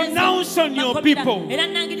 I pronounce on your people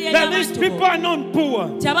that these people are not poor.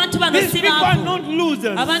 These people are not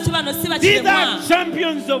losers. These are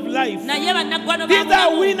champions of life. These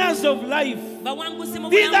are winners of life.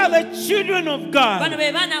 These are the children of God,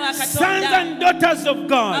 sons and daughters of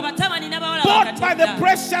God, bought by the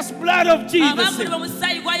precious blood of Jesus.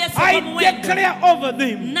 I declare over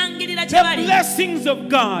them the blessings of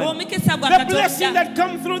God, the blessing that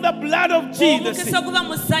comes through the blood of Jesus, the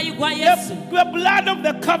blood of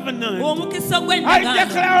the covenant. I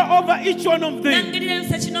declare over each one of them,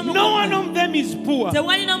 no one of them is poor, no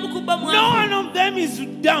one of them is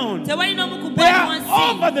down. They are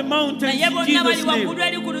over the mountains in Jesus' name.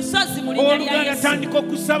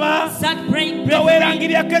 Start praying, and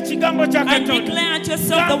declare at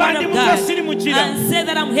yourself the word of God, and say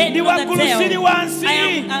that I'm head, not the tail. I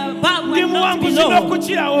am above and not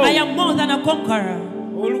below. I am more than a conqueror.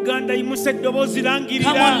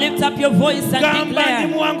 Come on, lift up your voice and declare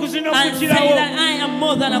and say that I am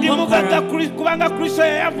more than a conqueror.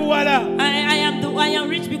 I am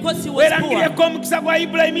rich because he was poor. I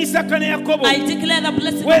declare the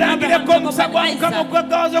blessing of Abraham, Jacob, and Isaac.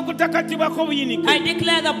 I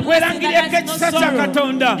declare the blessing that has no sorrow.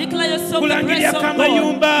 Declare yourself the grace of God.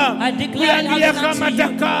 I declare houses unto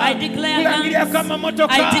you. I declare lands.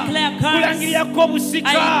 I declare cars.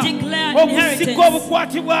 I declare inheritance.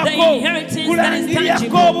 The inheritance that is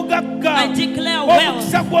tangible. I declare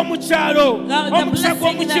wealth. The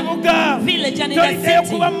blessing in the village and in the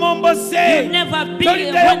city. You never be a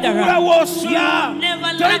wanderer. You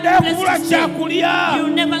never lack places. You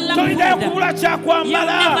never lack food. You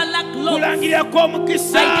never lack clothes.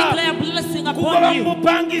 I declare blessing upon you.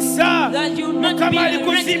 That you not be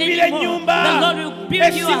rich anymore. The Lord will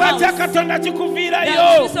build you a house. The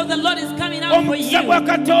peace of the Lord is coming out for you. The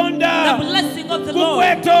blessing of the Lord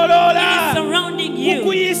is surrounding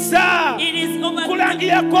you. It is overcoming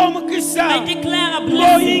you. I declare a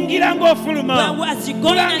blessing. As you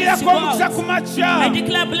go in and as you go out, I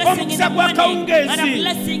declare blessing in the morning and a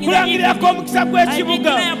blessing in the evening. I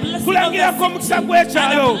declare a blessing of the city and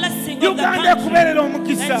a blessing of the country.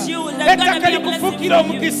 That you, that God will be a blessing for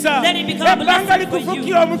you. Let it become a blessing for you.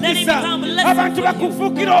 Let it become a blessing for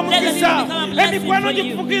you. Let it become a blessing for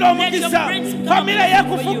you. Let your friends become a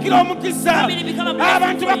blessing for you. Family become a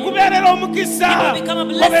blessing for you. People become a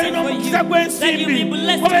blessing for you. That you be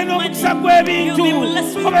blessed with money. You be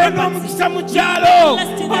blessed with property. You be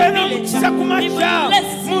blessed in the village. Be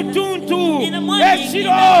blessed in the morning, in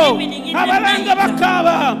the evening, in the night.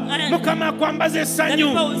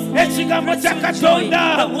 Ekigambo kya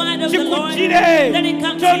Katonda kikujjire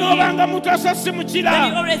tonoobanga sosimugira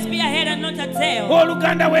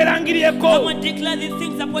oluganda weerangiryeko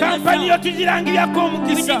kampani yo tugirangiryako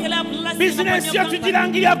omukisa bizinesi yo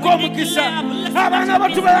tugirangiryako omukisa abaana bo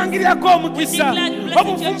tubarangiryako omukisa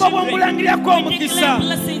obufumbo bw'ombulangiryako omukisa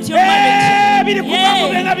biri kuvamu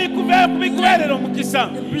byonna bikubeerera omukisa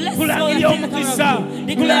kulangirya omukisa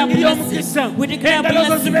kulangirya omukisa engalo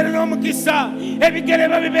zo zibeere n'omukisa ebigere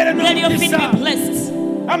bibeere n'omukisa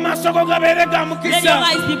amaaso go gabeere ga mukisa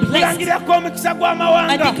kulangiryako omukisa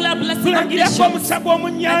gw'amawanga kulangiryako omukisa gw'omu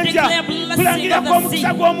nnyanja kulangiryako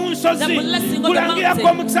omukisa gw'omu nsozi kulangiryako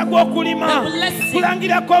omukisa gw'okulima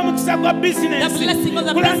kulangiryako omukisa gwa bizinesi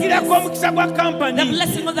kulangiryako omukisa gwa kampani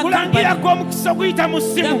kulangiryako omukisa oguyita mu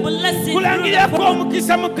ssimu kulangiryako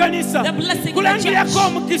omukisa mu kkanisa kulangiryako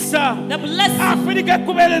omukisa Afirika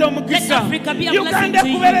ekubeerera omukisa Uganda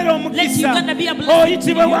ekubeerera omukisa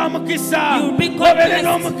oyitibwe wa mukisa obeere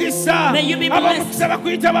n'omukisa ab'omukisa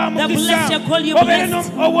bakuyita ba mukisa obeere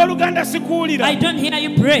ow'oluganda sikuwulira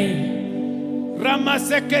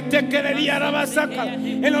Ramaseketekereria rabasaka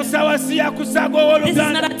eno sawasi ya kusaga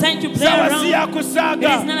ow'oluganda sawasi ya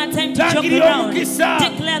kusaga tangira omukisa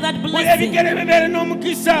buli ebigere bibeere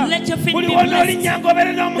n'omukisa buli wonna olinyanga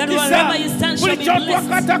obeere n'omukisa buli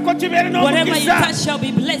kyotwakatako kibeere n'omukisa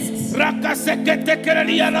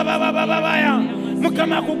rakaseketekereria rababababaya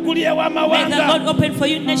Mukama kukulie wa mawanga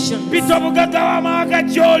pita obugaga w'amawanga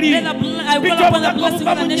gy'oli pita obugaga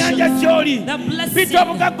obuva mu nnyanja gy'oli pita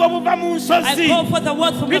obugaga obuva mu nsozi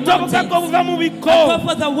pita obugaga obuva mu biko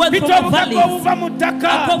pita obugaga obuva mu ttaka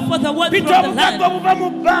pita obugaga obuva mu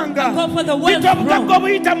bbanga pita obugaga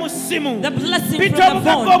obuyita mu ssimu pita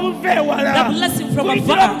obugaga obuva ewala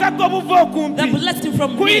kuyitira obugaga obuva okumpi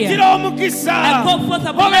kuyitira omukisa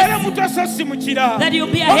obeere muto so si mukira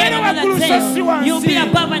obeere waggulu so si wansi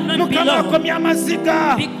Mukama akomya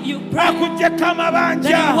amaziga akugyeko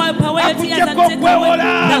amabanja akugyeko okwewola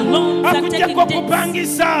akugyeko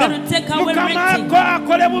okupangisa Mukama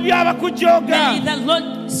akole bubi abakujooga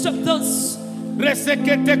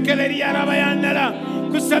reseketekereria arabayandala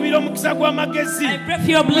kusabira omukisa gw'amagezi. I pray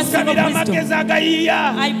for your blessing of amagezi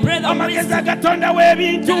agayiya. I pray the amagezi agatonda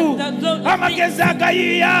w'ebintu. Amagezi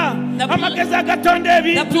agayiya. Amagezi agatonda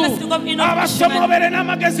ebintu. Abasoma obere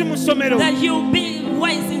n'amagezi mu ssomero. That you be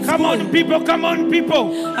wise in school. Come on people, come on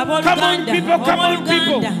people. Come on people, come on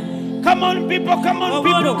people. Come on people, come on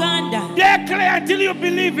people. Declare until you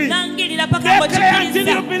believe it. Declare until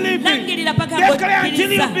you believe it. Declare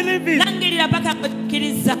until you believe it.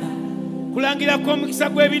 Kulangira ko mukisa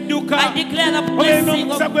gw'ebidduka.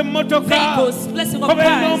 Omukisa gw'emmotoka.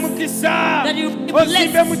 Omukisa.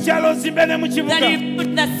 Ozimbe mu kyalo, ozimbe ne mu kibuga.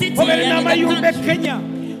 Obere n'amayumba e Kenya.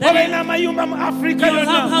 Obere n'amayumba mu Africa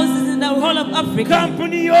yonna.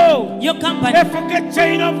 Company yo. Your company. Forget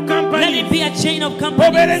chain of companies. Let it be a chain of companies.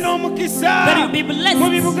 Obere n'omukisa. That you be blessed. Mu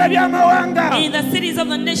bibuga by'amawanga. In the cities of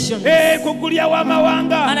the nations. Kugulya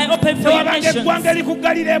w'amawanga. And I open for your nation. No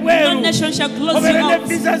nation shall close you out.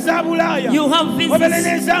 You have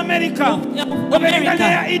visas of America.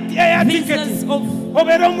 Visas of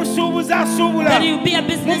that you be a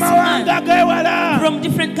businessman from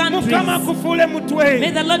different countries.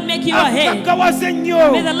 May the Lord make you a head.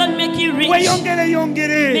 May the Lord make you rich. May you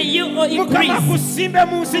increase. May the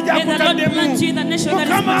Lord plant you in the nation that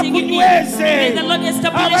is putting you in. May the Lord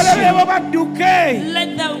establish you.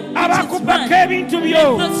 Let the witches run. Let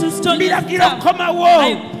those who stole your stuff.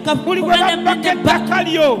 I command them in the back.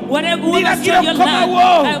 Whatever will stole your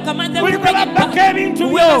land, I command them to bring it back.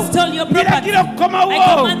 Whoever stole your property, I command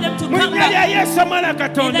them to come back.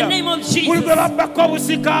 In the name of Jesus.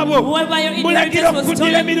 Whoever your inheritance was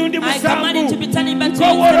stolen, I command it to be turning back to you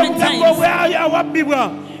 7 times.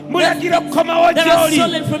 That was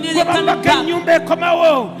stolen from you, they come back.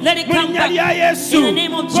 Let it come back. In the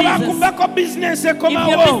name of Jesus. If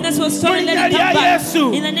your business was stolen, let it come back.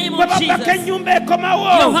 In the name of Jesus. Your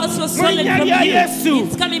house was stolen from you.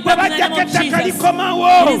 It's coming back in the name of Jesus. It is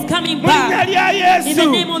coming back. In the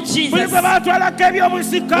name of Jesus. Whoever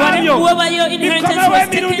your inheritance was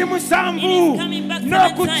taken, it is coming back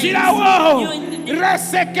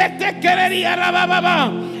 7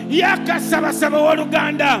 times. Yakasabasaba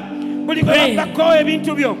oluganda buli gwe babbako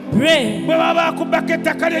ebintu byo bwe baba kubaka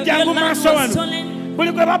ettaka lyo jangu maaso wano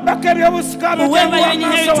buli gwe babbako ebyobusika byo jangu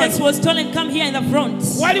maaso wano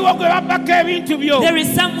waliwo gwe babbako ebintu byo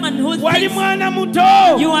wali mwana muto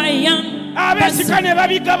abeesikane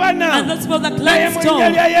babigabana naye mu linnya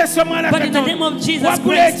lya Yesu omwana Katonda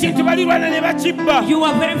wagula ekintu balirwana ne bakibba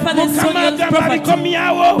Mukama agamba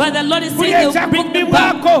bikomyawo buli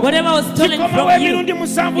ekyakubbibwako kikomawo emirundi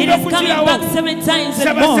 7 n'okukirawo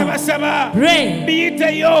sabasabasaba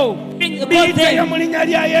biyiteyo biyiteyo mu linnya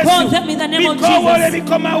lya Yesu bikoowole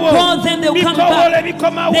bikomawo bikoowole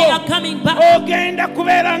bikomawo ogenda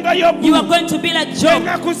kubeera nga Yobu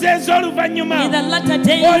ennaku ze ez'oluvannyuma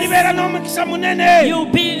olibeera n'omukisa munene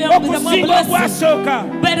okusinga ogwasooka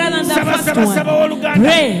sabasabasaba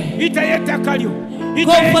w'oluganda itayo ettaka lyo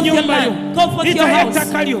itayo ennyumba yo itayo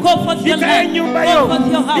ettaka lyo itayo ennyumba yo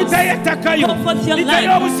itayo ettaka lyo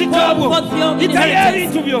itayo obusika bwo itayo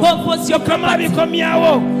ebintu byo Mukama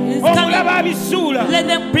abikomyawo omulaba abisuula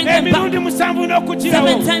emirundi 7 n'okukirawo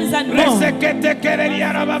leseketekere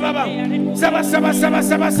lyarabababa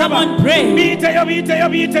sabasabasabasabasaba biyiteyo biyiteyo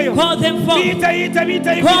biyiteyo biyite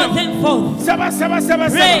biyiteyo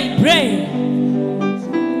sabasabasabasaba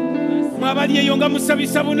mwabali eyo nga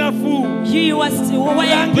musabisa bunafu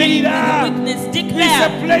langirira it's a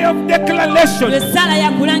play of declaration it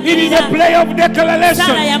is a play of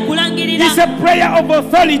declaration it's a prayer of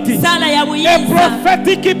authority a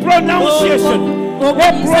prophetic pronunciation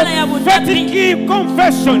a prophetic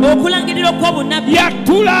confession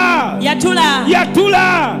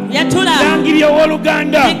yatula langirira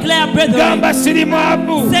ow'oluganda gamba siri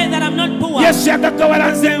mwavu Yesu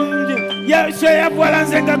yagagawala nze Yesu yavuwala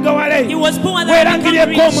nze ngagawale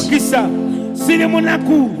werangiryeko omukisa siri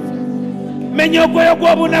munaku menya ogwoyo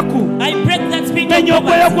gw'obunaku menya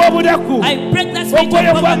ogwoyo gw'obunaku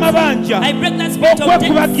ogwoyo gw'amabanja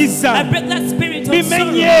okwekubagiza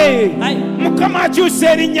bimenye Mukama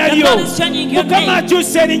akyusa erinnya lyo Mukama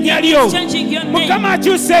akyusa erinnya lyo Mukama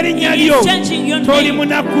akyusa erinnya lyo toli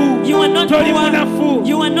munaku toli munafu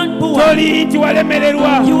toli nti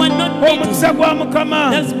walemererwa omukisa gwa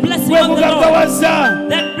Mukama gwe gugaggawaza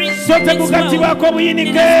so tegugattibwako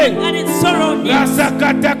buyinike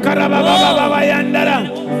rasakatakarabababa yandala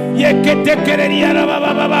yeketekere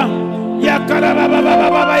lyarabababa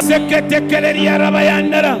yakarabababa seketekere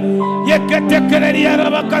lyarabayandala yeketekere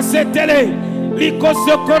lyarabakasetere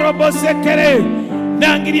likosokorobosekere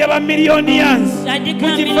nangirya ba millionaires mu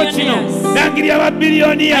kifo kino nangirya ba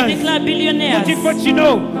billionaires mu kifo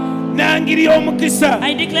kino Nangiri omukisa.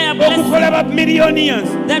 I declare a blessing. Okukola ba millionaires.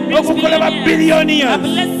 That brings billionaires. A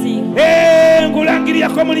blessing.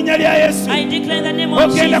 Ngulangiriyako mu linnya lya Yesu. I declare in the name of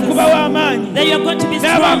Jesus. Ogenda kubawa amaanyi. That you are going to be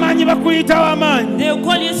strong. N'abamaanyi bakuyitawo amaanyi. They will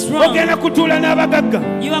call you strong. Ogenda kutuula n'abagagga.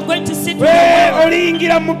 You are going to sit with the Lord.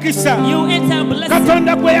 Oliyingira mu mukisa. You enter a blessing.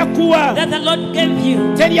 Katonda gwe yakuwa. That the Lord gave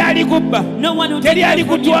you. Teri alikubba. No one will take it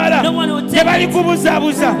from you. No one will take it. Tebali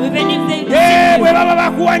kubuzaabuza. Even if they bwe baba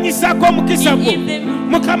bakuwanyisako omukisa gwo.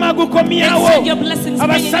 Mukama gukomyawo.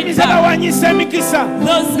 Abasamiza bawanyisa emikisa.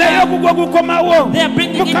 Naye ogugwo gukomawo.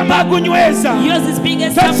 Mukama gunyweza.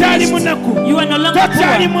 Tokyali munaku.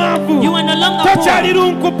 Tokyali mwavu. Tokyali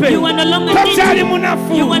lunkupe. Tokyali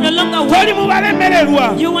munafu. Toli mu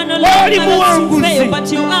balemererwa. Oli muwanguzi.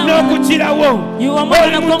 N'okukirawo.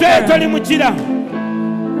 Oli mutwe toli mukira.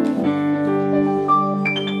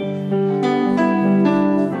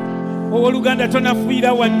 Owooluganda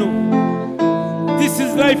tonafiira wano. This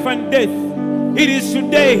is life and death. It is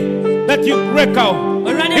today that you break out.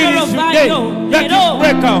 It is today that you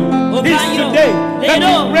break out. It is today that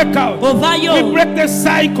you break out. We break the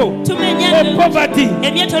cycle of poverty. We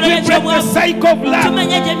break the cycle of lack. We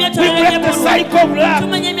break the cycle of lack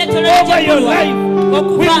over your life. We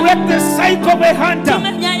break the cycle of a hunter.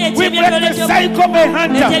 We break the cycle of a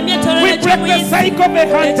hunter. We break the cycle of a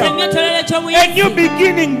hunter. A new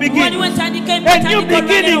beginning begins. A new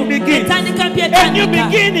beginning begins. A new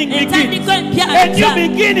beginning begins. A new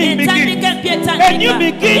beginning begins. A new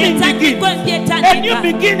beginning begins. A new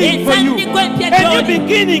beginning for you. A new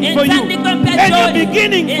beginning for you. A new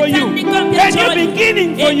beginning for you. A new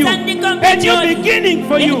beginning for you. A new beginning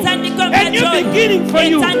for you. A new beginning for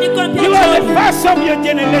you. You are the first of your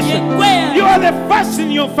generation. You are the first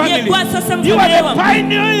in your family. You are the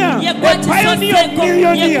pioneer. A pioneer of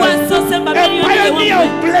millionaires. A pioneer of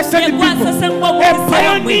blessed people. A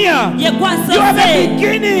pioneer. You are the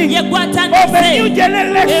beginning of a new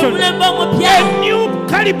generation. A new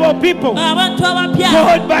caliber of people.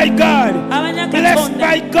 Called by God. Blessed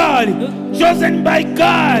by God. Chosen by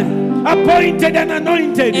God. Appointed and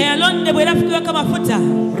anointed.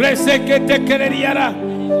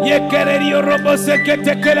 Yekererio robo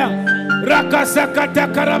seketekera rakasakata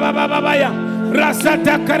karabababaya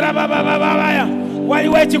rasata karabababaya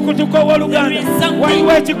waliwechi kutuka woluganda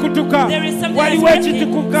waliwechi kutuka waliwechi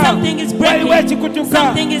tukuka waliwechi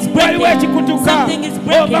kutuka waliwechi kutuka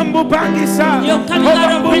obambupangisa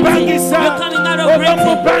obambupangisa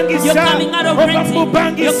obambupangisa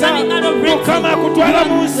mukama kutwala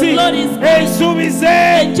munsi ensubize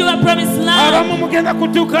abamu mugenda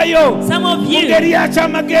kutukayo mungeri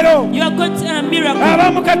yakyamagero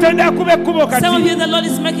abamu katonda akube ekkubo kati there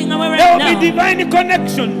will be divine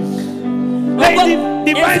connections.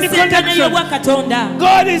 Divine connection.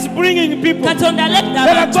 God is bringing people that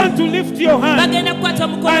are going to lift your hand and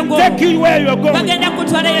take you where you're going.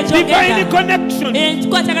 Divine connection.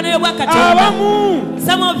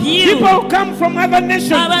 Some of you, people come from other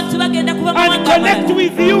nations and connect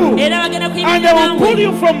with you, and they will pull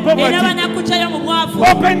you from poverty.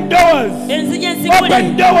 Open doors.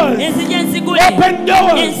 Open doors. Open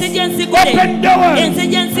doors. Open doors.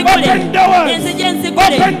 Open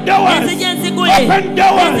doors. Open doors. Open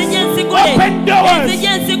doors. Open doors.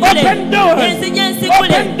 Open doors.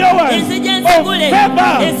 Open doors. Of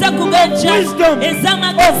favor, wisdom,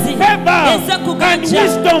 of favor, and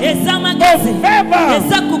wisdom, of favor,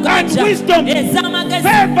 and wisdom, favor,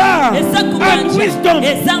 and wisdom,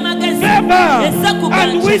 favor,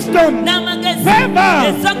 and wisdom, favor,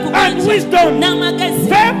 and wisdom,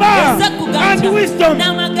 favor, and wisdom,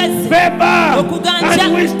 favor,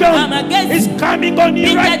 and wisdom is coming on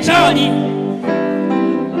you right now.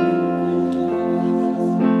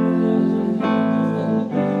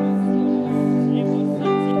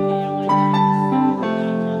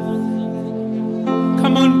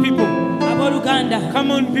 Come on, people.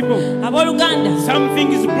 Come on, people.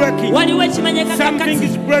 Something is breaking. Something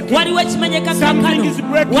is breaking. Something is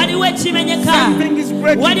breaking. Something is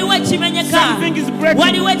breaking. Something is breaking.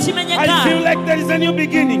 I feel like there is a new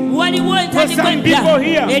beginning. For some people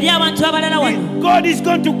here, God is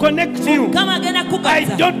going to connect you. I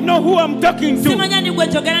don't know who I'm talking to,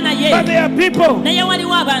 but there are people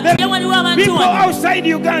outside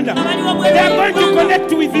Uganda. They are going to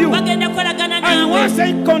connect with you. And once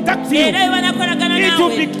I contact you, it will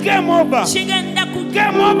be game over.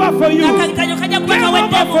 Game over for you. Game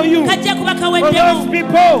over for you. For those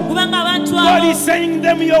people, God is sending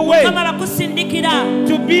them your way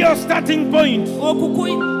to be your starting point.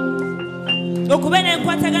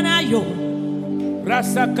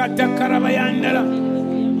 Rasakata karabayandala.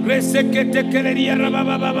 Resekete kereria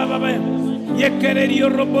rababababaya. Yekererio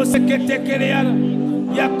robo sekete kereala.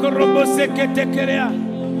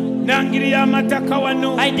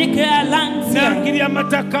 I declare lands here.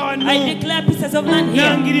 I declare pieces of land here.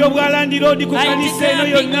 I declare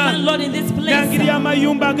being landlord in this place.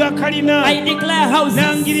 I declare houses.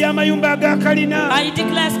 I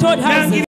declare stored houses.